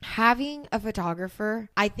room. Having a photographer,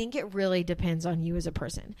 I think it really depends on you as a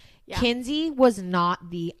person. Yeah. Kinsey was not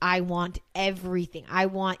I want everything. I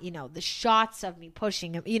want, the shots of me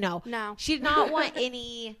pushing him, No. She did not want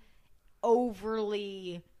any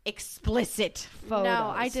overly explicit photos.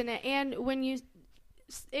 No, I didn't. And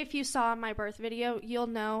if you saw my birth video, you'll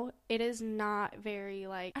know it is not very,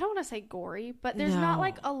 I don't want to say gory, but there's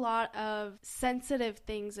not a lot of sensitive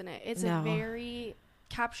things in it. It's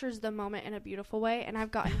captures the moment in a beautiful way. And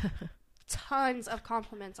I've gotten tons of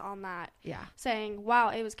compliments on that. Yeah. Saying, wow,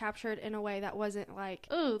 it was captured in a way that wasn't like,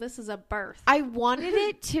 ooh, this is a birth. I wanted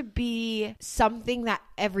it to be something that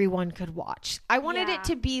everyone could watch. I wanted it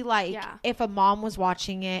to be if a mom was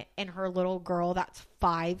watching it and her little girl that's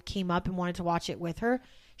 5 came up and wanted to watch it with her,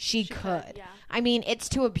 she could. Yeah. I mean, it's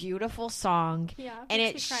to a beautiful song. Yeah. And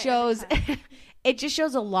it shows it just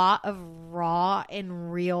shows a lot of raw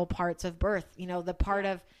and real parts of birth. The part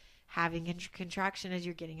of having a contraction as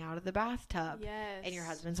you're getting out of the bathtub and your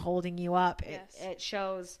husband's holding you up. It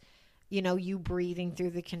shows, you breathing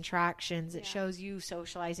through the contractions. It shows you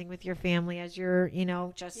socializing with your family as you're,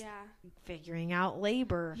 just figuring out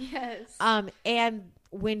labor. Yes. And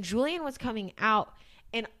when Julian was coming out,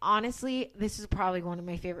 And honestly, this is probably one of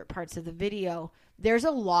my favorite parts of the video. There's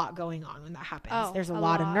a lot going on when that happens. Oh, There's a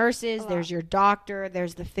lot of nurses. There's your doctor.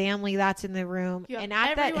 There's the family that's in the room. And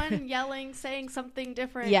at everyone yelling, saying something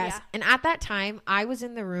different. Yes. Yeah. And at that time, I was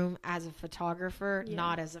in the room as a photographer,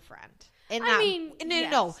 not as a friend.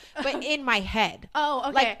 No, but in my head. Oh,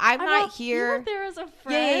 okay. Like, I'm not here. You were there as a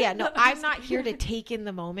friend. Yeah. No, I'm not here to take in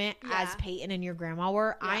the moment as Peyton and your grandma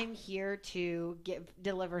were. Yeah. I'm here to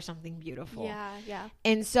deliver something beautiful. Yeah.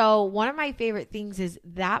 And so one of my favorite things is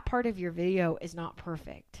that part of your video is not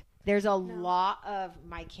perfect. There's a lot of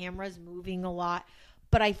my cameras moving a lot,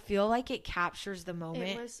 but I feel like it captures the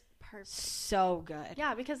moment. It was perfect. So good.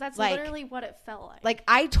 Yeah, because that's literally what it felt like. Like,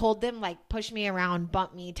 I told them, like, push me around,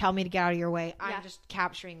 bump me, tell me to get out of your way. I'm just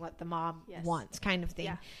capturing what the mom wants, kind of thing.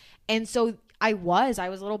 Yeah. And so I was a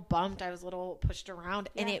little bumped. I was a little pushed around,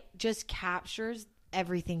 and it just captures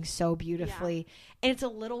everything so beautifully. And it's a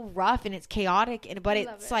little rough and it's chaotic, but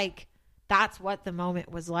it's like, that's what the moment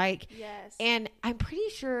was like. Yes. And I'm pretty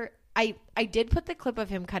sure I did put the clip of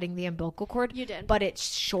him cutting the umbilical cord. You did. But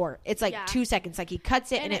it's short. It's like 2 seconds. Like, he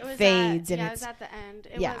cuts it and it fades. It was at the end.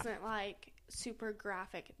 It wasn't like super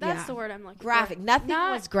graphic. That's the word I'm looking graphic. for. Nothing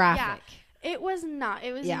was graphic. Yeah. It was not.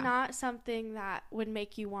 It was not something that would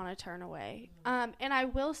make you want to turn away. And I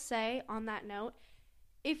will say, on that note,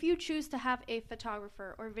 if you choose to have a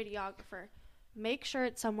photographer or videographer, make sure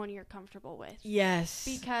it's someone you're comfortable with. Yes.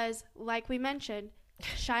 Because, like we mentioned,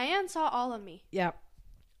 Cheyenne saw all of me. Yep.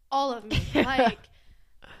 All of me. Like,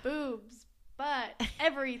 boobs, butt,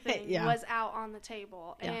 everything was out on the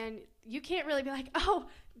table. Yeah. And you can't really be like, oh,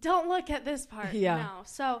 don't look at this part. Yeah. No.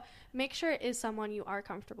 So make sure it is someone you are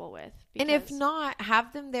comfortable with. And if not,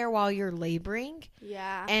 have them there while you're laboring.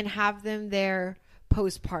 Yeah. And have them there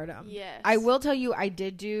postpartum. Yes. I will tell you, I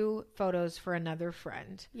did do photos for another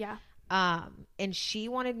friend. Yeah. And she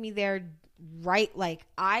wanted me there right, like,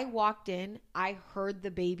 I walked in, I heard the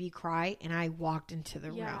baby cry, and I walked into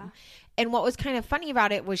the room. And what was kind of funny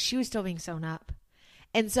about it was she was still being sewn up.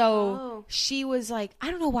 And so she was like, I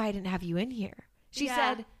don't know why I didn't have you in here. She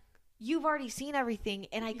said, you've already seen everything,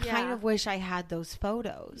 and I kind of wish I had those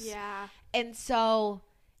photos. Yeah. And so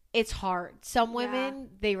it's hard. Some women,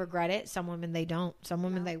 they regret it. Some women, they don't. Some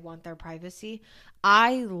women, they want their privacy.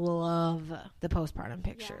 I love the postpartum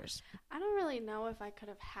pictures. I don't really know if I could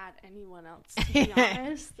have had anyone else, to be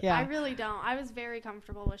honest. I really don't. I was very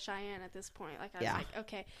comfortable with Cheyenne at this point. Like, I was like,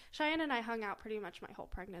 okay. Cheyenne and I hung out pretty much my whole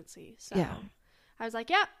pregnancy. So I was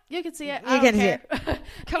like, yeah, you can see it. I don't care.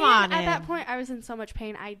 Come on. At that point, I was in so much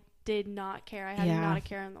pain. I did not care. I had not a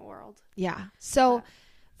care in the world. Yeah. So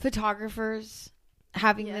photographers,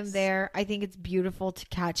 having them there, I think it's beautiful to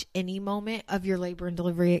catch any moment of your labor and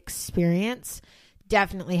delivery experience.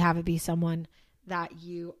 Definitely have it be someone that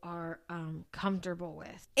you are comfortable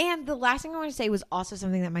with. And the last thing I want to say was also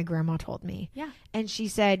something that my grandma told me. Yeah. And she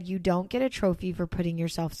said, you don't get a trophy for putting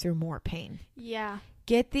yourself through more pain. Yeah.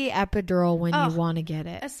 Get the epidural when you want to get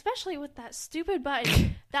it. Especially with that stupid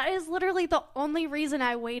button. That is literally the only reason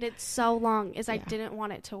I waited so long is I didn't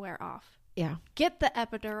want it to wear off. Yeah. Get the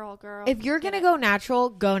epidural, girl. If you're going to go natural,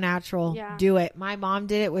 go natural. Yeah. Do it. My mom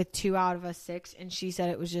did it with 2 out of us 6, and she said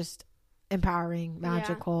it was just empowering,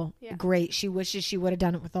 magical, great. She wishes she would have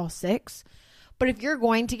done it with all 6. But if you're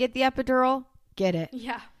going to get the epidural, get it.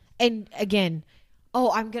 Yeah. And again,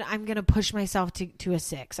 I'm gonna push myself to a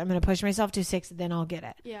 6. I'm gonna push myself to a 6, then I'll get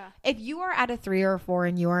it. Yeah. If you are at a 3 or a 4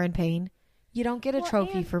 and you are in pain, you don't get a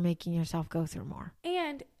trophy for making yourself go through more.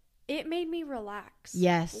 And it made me relax.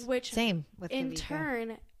 Yes. Which same with in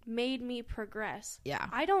turn made me progress. Yeah.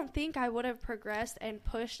 I don't think I would have progressed and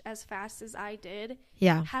pushed as fast as I did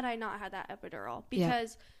had I not had that epidural.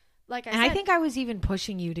 Because like I said, I think I was even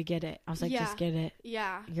pushing you to get it. I was like, just get it.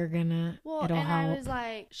 Yeah. You're gonna it'll help. I was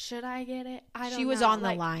like, should I get it? I don't know. She was on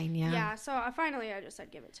the line, Yeah, so I just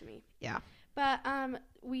said give it to me. Yeah. But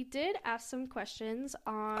we did ask some questions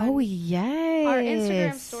on our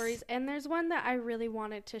Instagram stories, and there's one that I really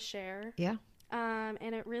wanted to share. Yeah.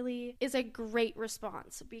 And it really is a great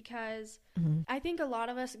response because I think a lot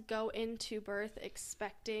of us go into birth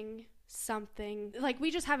expecting something, like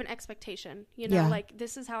we just have an expectation, like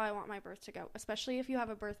this is how I want my birth to go, especially if you have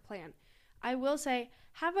a birth plan. I will say,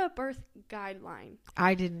 have a birth guideline.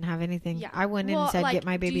 I didn't have anything. Yeah. I went in and said, get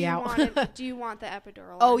my baby out. Do you want the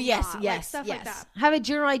epidural? Oh, yes, not? yes, like stuff like that. Have a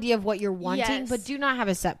general idea of what you're wanting, but do not have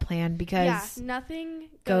a set plan because nothing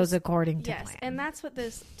goes according to plan. And that's what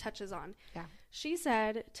this touches on. Yeah. She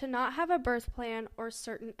said to not have a birth plan or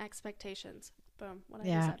certain expectations. Boom. What I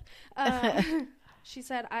just said. She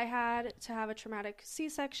said, I had to have a traumatic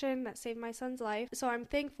C-section that saved my son's life. So I'm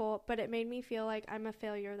thankful, but it made me feel like I'm a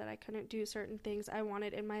failure that I couldn't do certain things I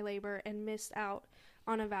wanted in my labor and missed out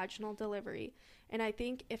on a vaginal delivery. And I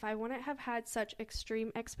think if I wouldn't have had such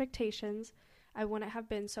extreme expectations, I wouldn't have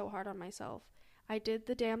been so hard on myself. I did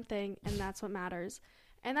the damn thing, and that's what matters.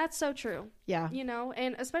 And that's so true. Yeah. You know,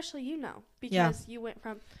 and especially because you went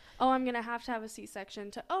from, oh, I'm going to have a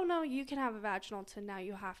C-section to, oh, no, you can have a vaginal to now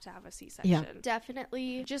you have to have a C-section. Yeah.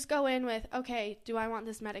 Definitely just go in with, okay, do I want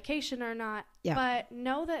this medication or not? Yeah. But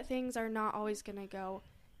know that things are not always going to go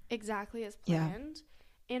exactly as planned,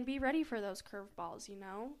 and be ready for those curveballs, you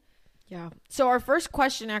know? Yeah. So our first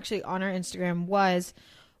question actually on our Instagram was,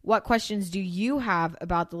 what questions do you have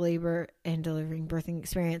about the labor and delivering birthing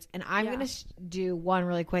experience? And I'm going to do one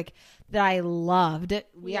really quick that I loved.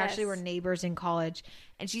 We actually were neighbors in college.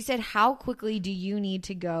 And she said, how quickly do you need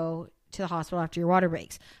to go to the hospital after your water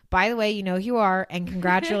breaks? By the way, you know who you are. And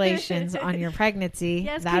congratulations on your pregnancy.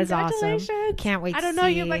 Yes, that is awesome. Can't wait I to don't know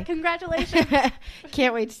you, but congratulations.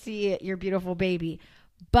 Can't wait to see your beautiful baby.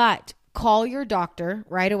 But call your doctor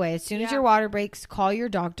right away. As soon as your water breaks, call your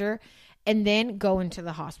doctor. And then go into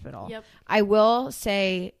the hospital. Yep. I will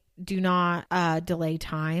say, do not delay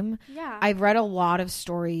time. Yeah. I've read a lot of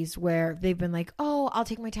stories where they've been like, oh, I'll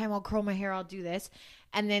take my time. I'll curl my hair. I'll do this.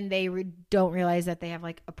 And then they don't realize that they have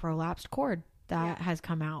like a prolapsed cord that has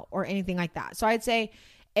come out or anything like that. So I'd say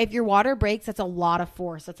if your water breaks, that's a lot of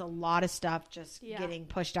force. That's a lot of stuff just getting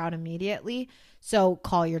pushed out immediately. So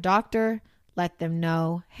call your doctor. Let them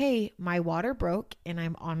know, hey, my water broke and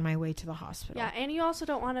I'm on my way to the hospital. Yeah, and you also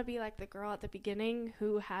don't want to be like the girl at the beginning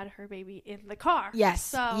who had her baby in the car. Yes.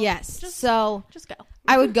 So Just go.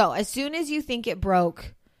 I would go. As soon as you think it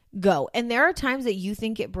broke, go. And there are times that you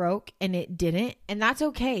think it broke and it didn't, and that's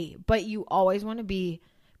okay. But you always want to be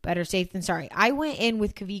better safe than sorry. I went in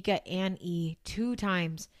with Kavika and E 2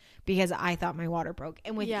 times because I thought my water broke.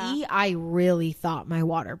 And with E, I really thought my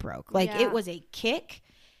water broke. Like it was a kick.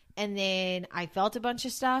 And then I felt a bunch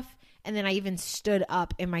of stuff. And then I even stood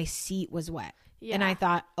up and my seat was wet. Yeah. And I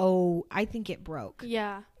thought, oh, I think it broke.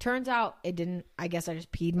 Yeah. Turns out it didn't. I guess I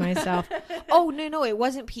just peed myself. Oh, no, it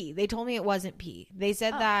wasn't pee. They told me it wasn't pee. They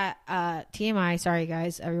said that, TMI, sorry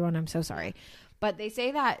guys, everyone, I'm so sorry. But they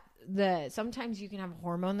say that sometimes you can have a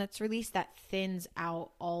hormone that's released that thins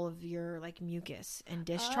out all of your like mucus and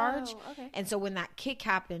discharge. Oh, okay. And so when that kick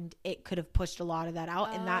happened, it could have pushed a lot of that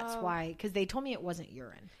out. And that's why, because they told me it wasn't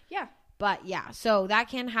urine. Yeah. But yeah, so that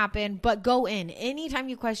can happen. But go in. Anytime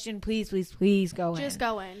you question, please go in. Just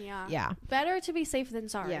go in, yeah. Yeah. Better to be safe than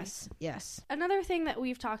sorry. Yes. Another thing that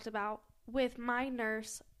we've talked about with my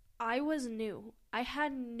nurse, I was new. I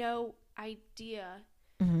had no idea,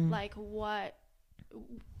 like, what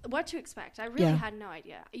to expect. I really had no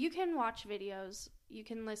idea. You can watch videos. You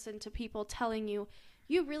can listen to people telling you.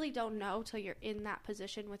 You really don't know till you're in that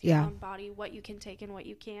position with your own body, what you can take and what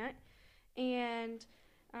you can't. And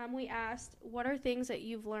we asked, what are things that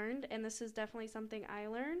you've learned? And this is definitely something I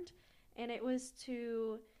learned. And it was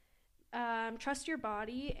to trust your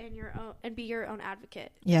body and be your own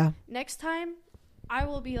advocate. Yeah. Next time, I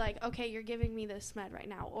will be like, okay, you're giving me this med right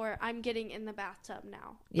now, or I'm getting in the bathtub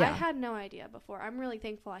now. Yeah. I had no idea before. I'm really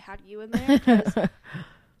thankful I had you in there, because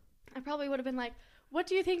I probably would have been like, what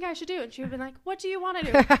do you think I should do? And she would have been like, what do you want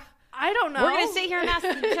to do? I don't know. We're going to sit here and ask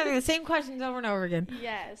each other the same questions over and over again.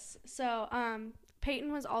 Yes. So,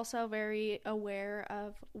 Peyton was also very aware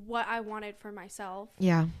of what I wanted for myself.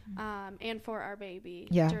 Yeah. And for our baby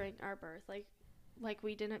during our birth. Like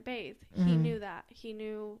we didn't bathe. He knew that. He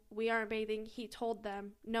knew we aren't bathing. He told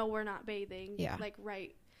them, no, we're not bathing. Yeah. Like,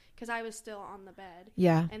 right. Because I was still on the bed.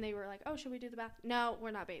 Yeah. And they were like, oh, should we do the bath? No,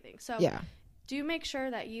 we're not bathing. So do make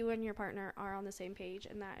sure that you and your partner are on the same page.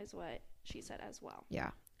 And that is what she said as well.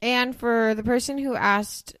 Yeah. And for the person who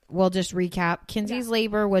asked, we'll just recap. Kinsey's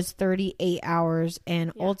labor was 38 hours.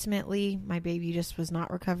 And ultimately, my baby just was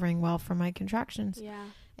not recovering well from my contractions. Yeah.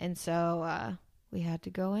 And so we had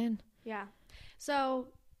to go in. Yeah. So,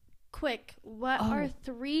 quick, what are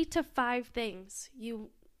 3 to 5 things you,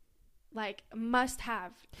 must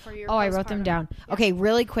have for your postpartum? I wrote them down. Yeah. Okay,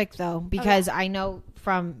 really quick, though, because I know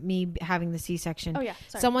from me having the C-section. Oh, yeah.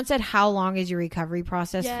 Sorry. Someone said, how long is your recovery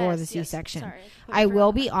process for the C-section? Sorry. I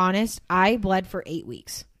will be honest, I bled for 8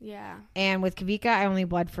 weeks. Yeah. And with Kavika, I only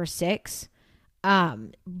bled for 6.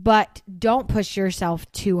 But don't push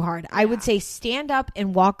yourself too hard. I would say stand up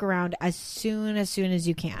and walk around as soon as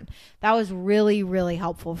you can. That was really, really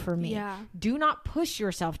helpful for me. Yeah. Do not push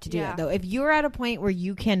yourself to do that, though. If you're at a point where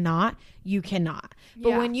you cannot, you cannot.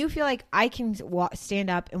 But when you feel like I can stand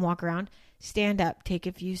up and walk around, stand up, take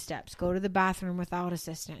a few steps, go to the bathroom without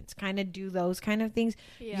assistance, kind of do those kind of things.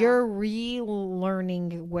 You're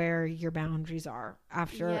relearning where your boundaries are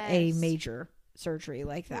after a major surgery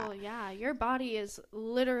like that. Well, yeah, your body is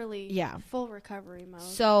literally full recovery mode.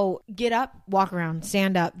 So get up, walk around,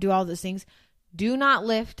 stand up, do all those things. Do not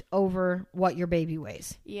lift over what your baby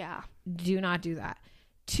weighs. Yeah. Do not do that.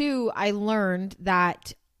 2, I learned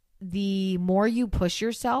that the more you push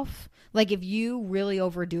yourself, like if you really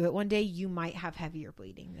overdo it one day, you might have heavier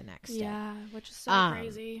bleeding the next day. Yeah, which is so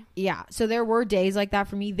crazy. Yeah. So there were days like that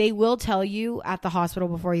for me. They will tell you at the hospital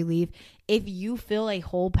before you leave, if you feel a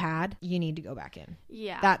whole pad, you need to go back in.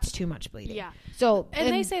 Yeah. That's too much bleeding. Yeah. So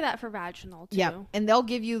and they say that for vaginal too. Yeah. And they'll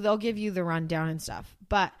give you the rundown and stuff.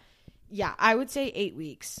 But yeah, I would say 8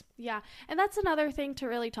 weeks. Yeah. And that's another thing to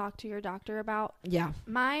really talk to your doctor about. Yeah.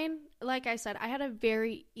 Mine, like I said, I had a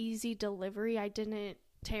very easy delivery. I didn't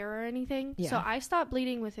tear or anything. Yeah. So I stopped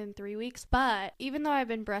bleeding within 3 weeks. But even though I've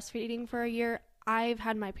been breastfeeding for a year, I've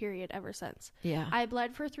had my period ever since. Yeah. I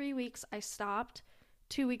bled for 3 weeks. I stopped.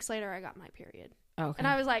 2 weeks later, I got my period. Okay. And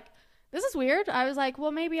I was like, this is weird. I was like,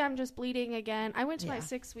 well, maybe I'm just bleeding again. I went to my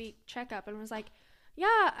 6-week checkup and was like, yeah,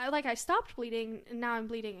 I stopped bleeding and now I'm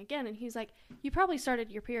bleeding again. And he's like, you probably started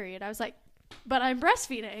your period. I was like, but I'm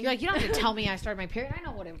breastfeeding. You're like, you don't have to tell me I started my period. I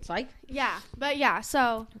know what it's like. Yeah. But yeah,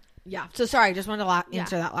 so. Yeah. So sorry, I just wanted to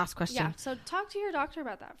answer that last question. Yeah. So talk to your doctor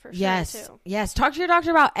about that for yes. sure too. Yes. Talk to your doctor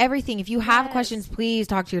about everything. If you have questions, please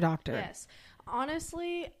talk to your doctor. Yes.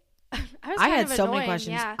 Honestly, I had so many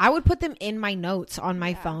questions. Yeah. I would put them in my notes on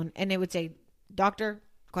my phone and it would say, doctor,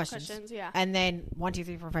 questions. Yeah. And then 1, 2,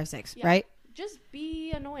 3, 4, 5, 6, Yeah. right? Just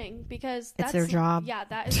be annoying because that's their job. Yeah,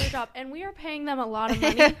 that is their job. And we are paying them a lot of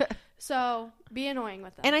money. So be annoying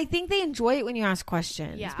with them. And I think they enjoy it when you ask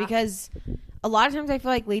questions. Yeah. Because a lot of times I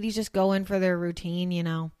feel like ladies just go in for their routine, you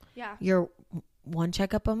know. Yeah. Your 1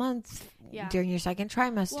 checkup a month during your second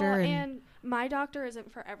trimester. Well, and my doctor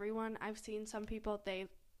isn't for everyone. I've seen some people, they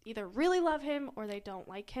either really love him or they don't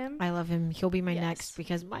like him. I love him. He'll be my next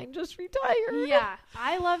because mine just retired. Yeah.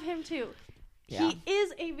 I love him too. Yeah. He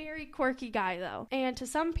is a very quirky guy though. And to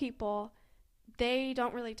some people, they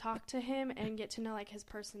don't really talk to him and get to know like his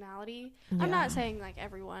personality. Yeah. I'm not saying like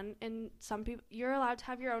everyone, and some people, you're allowed to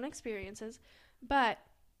have your own experiences, but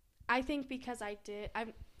I think because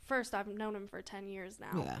I've known him for 10 years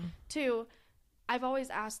now. Yeah. 2, I've always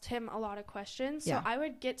asked him a lot of questions, so I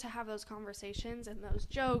would get to have those conversations and those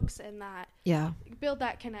jokes and that build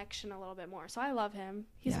that connection a little bit more. So I love him.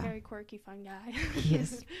 He's a very quirky, fun guy.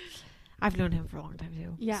 Yes. I've known him for a long time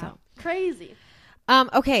too. Yeah. So. Crazy.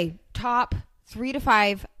 Okay. Top 3 to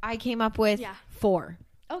 5. I came up with 4.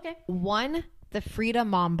 Okay. 1, the Frida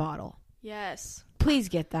Mom bottle. Yes. Please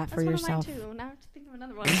get that for yourself. That's one of mine too. Now I have to think of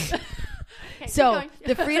another one. Okay, so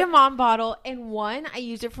the Frida Mom bottle, and 1, I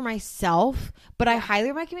used it for myself, but I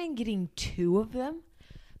highly recommend getting 2 of them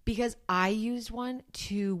because I used one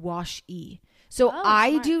to wash E. So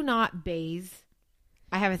I do not bathe.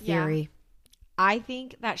 I have a theory. I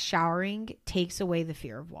think that showering takes away the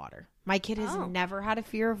fear of water. My kid has never had a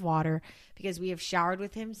fear of water because we have showered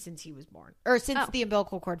with him since he was born or since the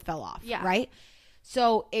umbilical cord fell off. Yeah. Right.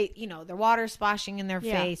 So it, the water splashing in their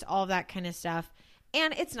face, all that kind of stuff.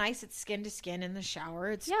 And it's nice. It's skin to skin in the shower.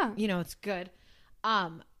 It's, it's good.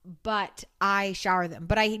 But I shower them,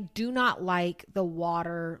 but I do not like the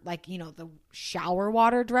water, like, the shower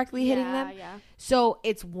water directly hitting them. Yeah. So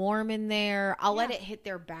it's warm in there. I'll let it hit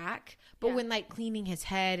their back. But when like cleaning his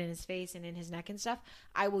head and his face and in his neck and stuff,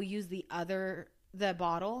 I will use the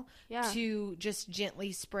bottle to just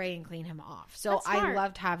gently spray and clean him off. So I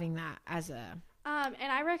loved having that as a, and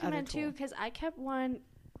I recommend too, cause I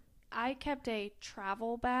kept a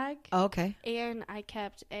travel bag. Oh, okay. And I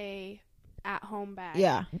kept a at-home bag.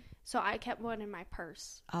 Yeah. So I kept one in my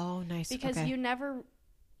purse. Oh, nice. Because you never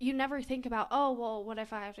think about, oh, well, what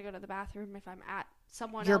if I have to go to the bathroom if I'm at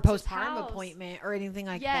someone else's house? Your postpartum appointment or anything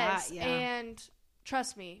like that. Yeah. And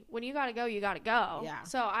trust me, when you got to go, you got to go. Yeah.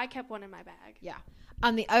 So I kept one in my bag. Yeah.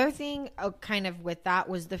 The other thing kind of with that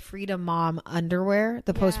was the Frida Mom underwear,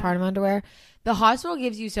 the postpartum underwear. The hospital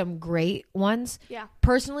gives you some great ones. Yeah.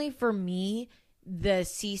 Personally, for me, the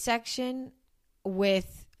C-section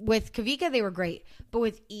with Kavika, they were great. But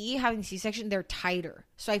with E, having C-section, they're tighter.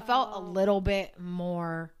 So I felt a little bit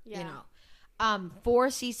more, for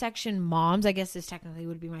C-section moms, I guess this technically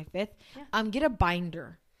would be my 5th, get a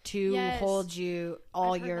binder to hold you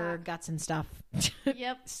all your guts and stuff.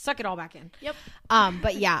 Yep. Suck it all back in. Yep.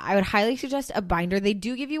 But yeah, I would highly suggest a binder. They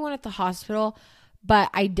do give you one at the hospital, but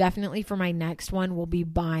I definitely for my next one will be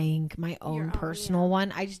buying my own personal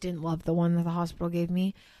one. I just didn't love the one that the hospital gave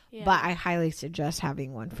me, but I highly suggest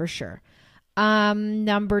having one for sure.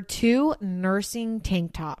 Number 2, nursing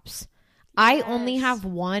tank tops. I only have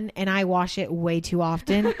one, and I wash it way too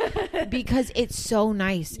often because it's so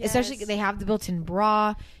nice. Yes. Especially they have the built-in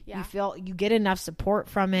bra. Yeah. You get enough support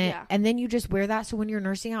from it, Yeah. and then you just wear that. So when you're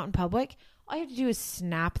nursing out in public, all you have to do is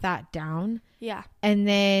snap that down, Yeah. and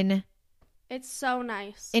then It's so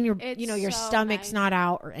nice. and your It's your so stomach's nice. not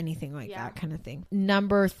out or anything like Yeah. that kind of thing.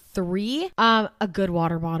 Number 3, a good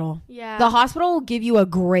water bottle. Yeah. The hospital will give you a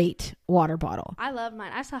great water bottle. I love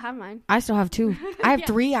mine. I still have mine. I still have 2. I have Yeah.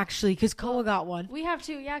 3 actually because Koa got one. We have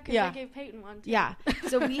 2, yeah, because Yeah. I gave Peyton one. Too. Yeah.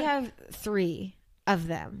 So we have 3 of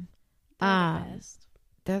them. They're the best.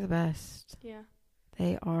 They're the best. Yeah.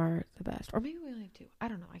 They are the best. Or maybe we only have 2. I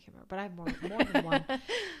don't know. I can't remember. But I have more than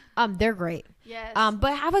one. They're great. Yes.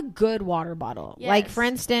 But have a good water bottle. Like, Yes. for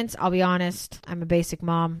instance, I'll be honest. I'm a basic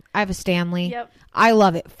mom. I have a Stanley. Yep. I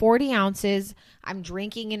love it. 40 ounces. I'm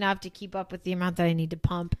drinking enough to keep up with the amount that I need to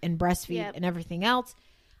pump and breastfeed Yep. and everything else.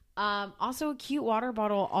 Also, a cute water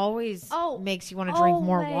bottle always Oh, makes you want to drink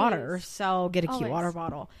more always. water. So get a cute Always. water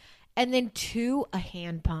bottle. And then 2, a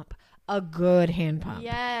hand pump. A good hand pump.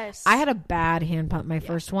 Yes. I had a bad hand pump, my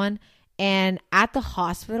first one. And at the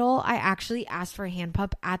hospital, I actually asked for a hand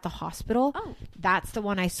pump at the hospital. Oh. That's the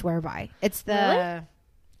one I swear by. It's the, Really?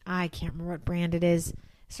 I can't remember what brand it is. It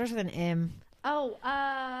starts with an M. Oh,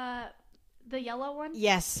 the yellow one?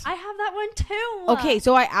 Yes. I have that one too. Okay,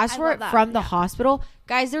 so I asked I for love it that. from the hospital.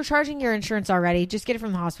 Guys, they're charging your insurance already. Just get it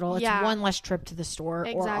from the hospital. It's Yeah. one less trip to the store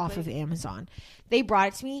or off of Exactly. Amazon. They brought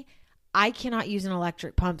it to me. I cannot use an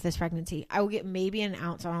electric pump this pregnancy. I will get maybe an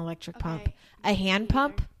ounce on an electric pump. Okay. A hand Me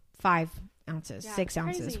pump, either. 5 ounces, Yeah, 6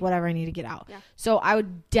 ounces, crazy. whatever I need to get out. Yeah. So I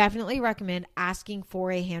would definitely recommend asking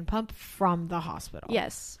for a hand pump from the hospital.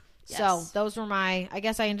 Yes. So Yes. those were I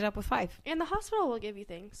guess I ended up with 5. And the hospital will give you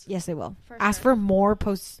things. Yes, they will. For Ask sure. for more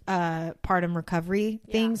postpartum recovery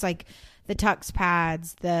Yeah. things like the Tux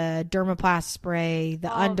pads, the Dermaplast spray, the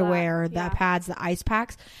All that, underwear, yeah. the pads, the ice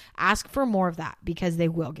packs. Ask for more of that because they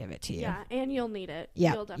will give it to you. Yeah, and you'll need it.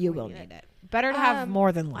 Yeah, You'll definitely you will need it. Better to have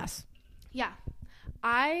more than less. Yeah.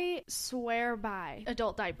 I swear by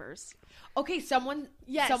adult diapers. Okay, someone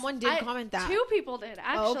Yes. did comment that. 2 people did,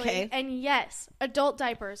 actually. Okay. And yes, adult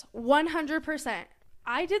diapers, 100%.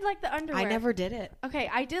 I did like the underwear. I never did it. Okay,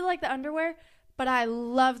 I did like the underwear, but I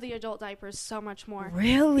love the adult diapers so much more.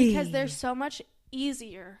 Really? Because they're so much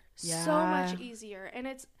easier. Yeah. So much easier. And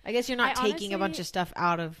it's I guess you're not I taking a bunch honestly- of stuff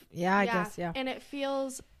out of. Yeah, I guess. Yeah. And it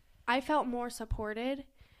feels, I felt more supported.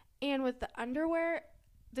 And with the underwear,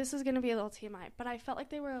 this is going to be a little TMI, but I felt like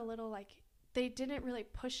they were a little like, they didn't really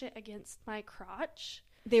push it against my crotch.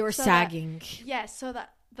 They were So sagging. Yes, so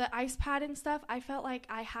that the ice pad and stuff, I felt like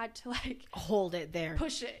I had to like Hold it there.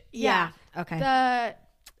 push it. Yeah. Okay. The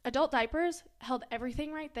adult diapers held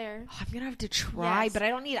everything right there. Oh, I'm gonna have to try, Yes. but I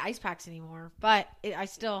don't need ice packs anymore. But I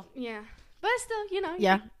still. Yeah. But still, you know,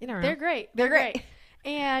 Yeah. You never know. they're great. They're great.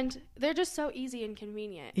 And they're just so easy and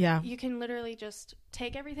convenient. Yeah. You can literally just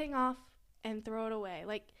take everything off and throw it away.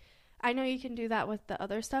 Like, I know you can do that with the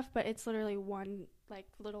other stuff, but it's literally one, like,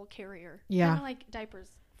 little carrier. Yeah. Kind of like diapers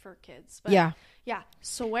for kids. But Yeah. yeah.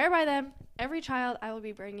 Swear by them. Every child, I will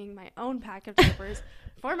be bringing my own pack of diapers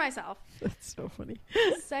for myself. That's so funny.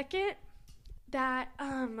 Second, that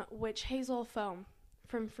witch hazel foam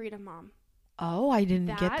from Freedom Mom. Oh, I didn't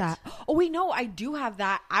get That- that. Oh, wait, no, I do have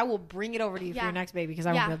that. I will bring it over to you for Yeah. your next baby because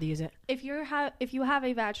I won't Yeah. be able to use it. If you have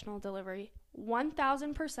a vaginal delivery,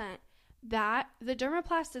 1000%, that the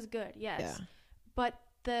Dermaplast is good, yes, Yeah. but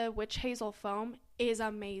the witch hazel foam is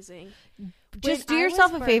amazing. Just do I was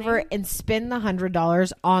yourself a favor burning- and spend the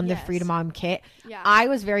 $100 on the Yes. Freedom Mom kit. Yeah, I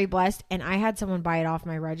was very blessed, and I had someone buy it off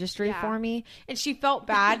my registry Yeah. for me, and she felt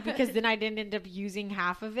bad because then I didn't end up using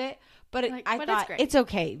half of it. But Like, I but it's thought great. it's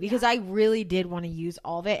okay because I really did want to use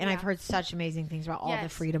all of it, and Yeah. I've heard such amazing things about all the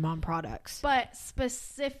Yes. Freedom Mom products. but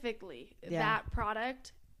specifically Yeah. that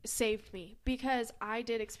product saved me because I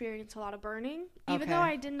did experience a lot of burning, even Okay. though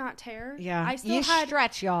I did not tear. Yeah, I still you had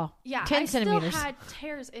stretch, y'all. Yeah, 10 I centimeters. still had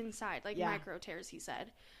tears inside, like Yeah. micro tears, he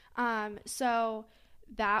said. So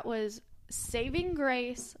that was saving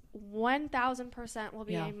grace. 1000% will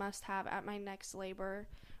be Yeah. a must-have at my next labor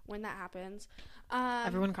when that happens.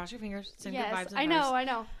 Everyone cross your fingers. Send good yes, vibes and I vibes. know, I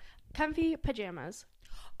know. Comfy pajamas.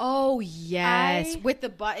 Oh, yes. I- With the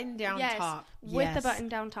button down yes, top. with the Yes. button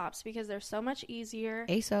down tops because they're so much easier.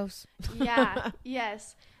 ASOS. Yeah,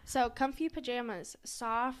 yes. So comfy pajamas,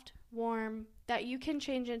 soft, warm, that you can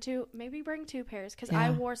change into. Maybe bring 2 pairs because I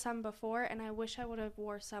Yeah. wore some before and I wish I would have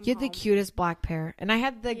wore some. You had the home. cutest black pair. And I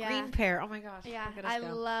had the Yeah. green pair. Oh, my gosh. Yeah, Look at us I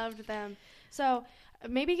go. loved them. So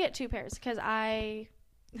maybe get 2 pairs because I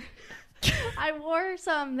wore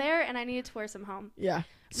some there and I needed to wear some home. Yeah.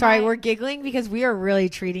 Sorry, we're giggling because we are really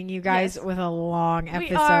treating you guys with a long episode.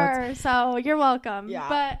 We are, so you're welcome. Yeah.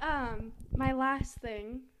 But my last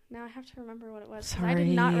thing, now I have to remember what it was. Sorry, I did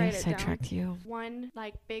not write it down. sidetracked you. One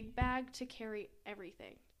like big bag to carry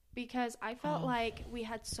everything. Because I felt like we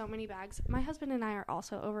had so many bags. My husband and I are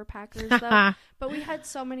also overpackers, though. But we had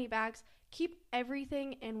so many bags. Keep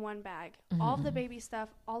everything in one bag. Mm-hmm. All of the baby stuff,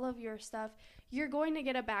 all of your stuff. You're going to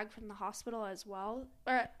get a bag from the hospital as well.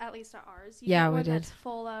 Or at least at ours. You get one that's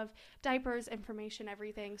full of diapers, information,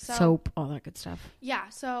 everything. So, soap, all that good stuff. Yeah,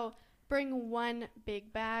 so bring one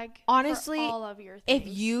big bag. Honestly, for all of your things.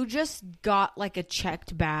 If you just got like a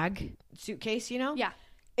checked bag, suitcase, you know? Yeah.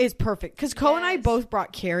 Is perfect because Cole and I both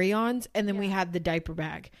brought carry-ons and then we had the diaper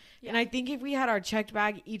bag. And I think if we had our checked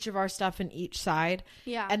bag, each of our stuff in each side,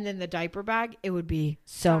 and then the diaper bag, it would be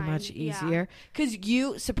so much easier. Because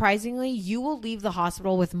you, surprisingly, you will leave the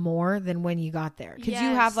hospital with more than when you got there. Because you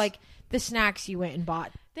have like the snacks you went and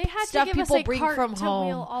bought. They had stuff to give people us a bring cart from to home.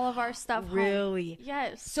 wheel all of our stuff Really? home.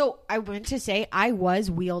 Yes. So I went to say I was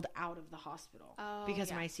wheeled out of the hospital because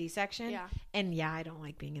of my C-section. Yeah. And I don't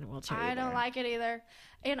like being in a wheelchair I don't like it either.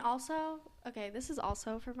 And also, okay, this is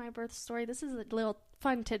also for my birth story. This is a little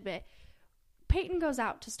fun tidbit. Peyton goes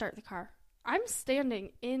out to start the car. I'm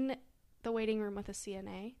standing in the waiting room with a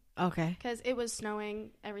CNA. Okay. Because it was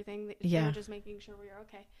snowing, everything. They were just making sure we were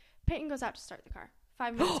okay. Peyton goes out to start the car.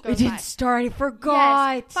 5 minutes goes by. It didn't start. I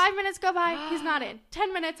forgot. Yes. 5 minutes go by. He's not in.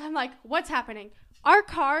 10 minutes. I'm like, what's happening? Our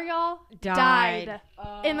car, y'all, died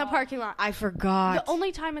in the parking lot. I forgot. The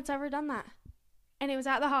only time it's ever done that. And it was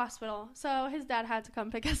at the hospital. So his dad had to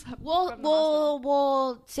come pick us up.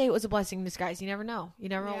 We'll say it was a blessing in disguise. You never know. You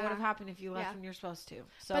never know what would have happened if you left when you're supposed to.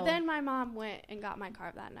 So. But then my mom went and got my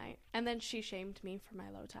car that night. And then she shamed me for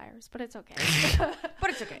my low tires. But it's okay.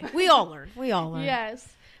 But it's okay. We all learn. Yes.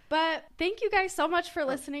 But thank you guys so much for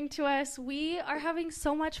listening to us. We are having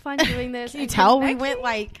so much fun doing this. Can you tell we went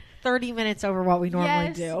like 30 minutes over what we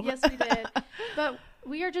normally do? Yes, we did. But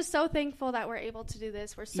we are just so thankful that we're able to do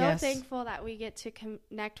this. We're so thankful that we get to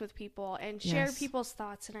connect with people and share people's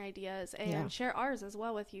thoughts and ideas and share ours as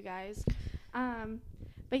well with you guys.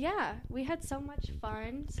 But yeah, we had so much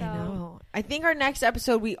fun. So I know. I think our next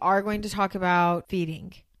episode we are going to talk about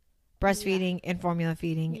feeding, breastfeeding and formula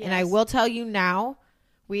feeding. Yes. And I will tell you now,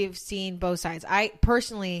 we have seen both sides. I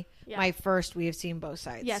personally, we have seen both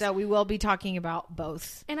sides. Yes. So we will be talking about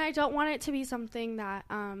both. And I don't want it to be something that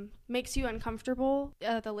makes you uncomfortable,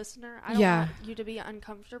 the listener. I don't want you to be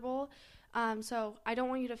uncomfortable. So I don't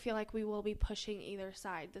want you to feel like we will be pushing either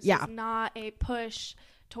side. This is not a push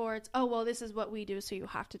towards, this is what we do, so you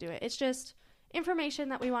have to do it. It's just information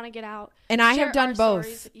that we want to get out. And I have done both.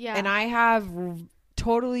 Stories. Yeah. And I have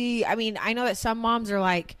totally, I know that some moms are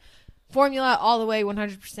like, formula all the way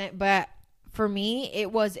 100%, but for me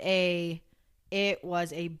it was a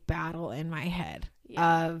battle in my head you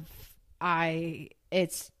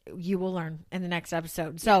will learn in the next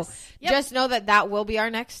episode. So just know that will be our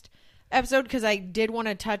next episode, because I did want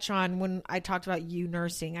to touch on, when I talked about you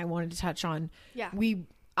nursing, I wanted to touch on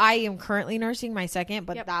I am currently nursing my second,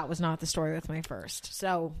 but that was not the story with my first.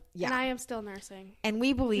 So, And I am still nursing. And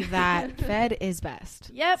we believe that fed is best.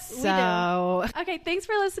 Yep, we do. Okay, thanks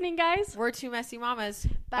for listening, guys. We're two messy mamas.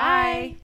 Bye.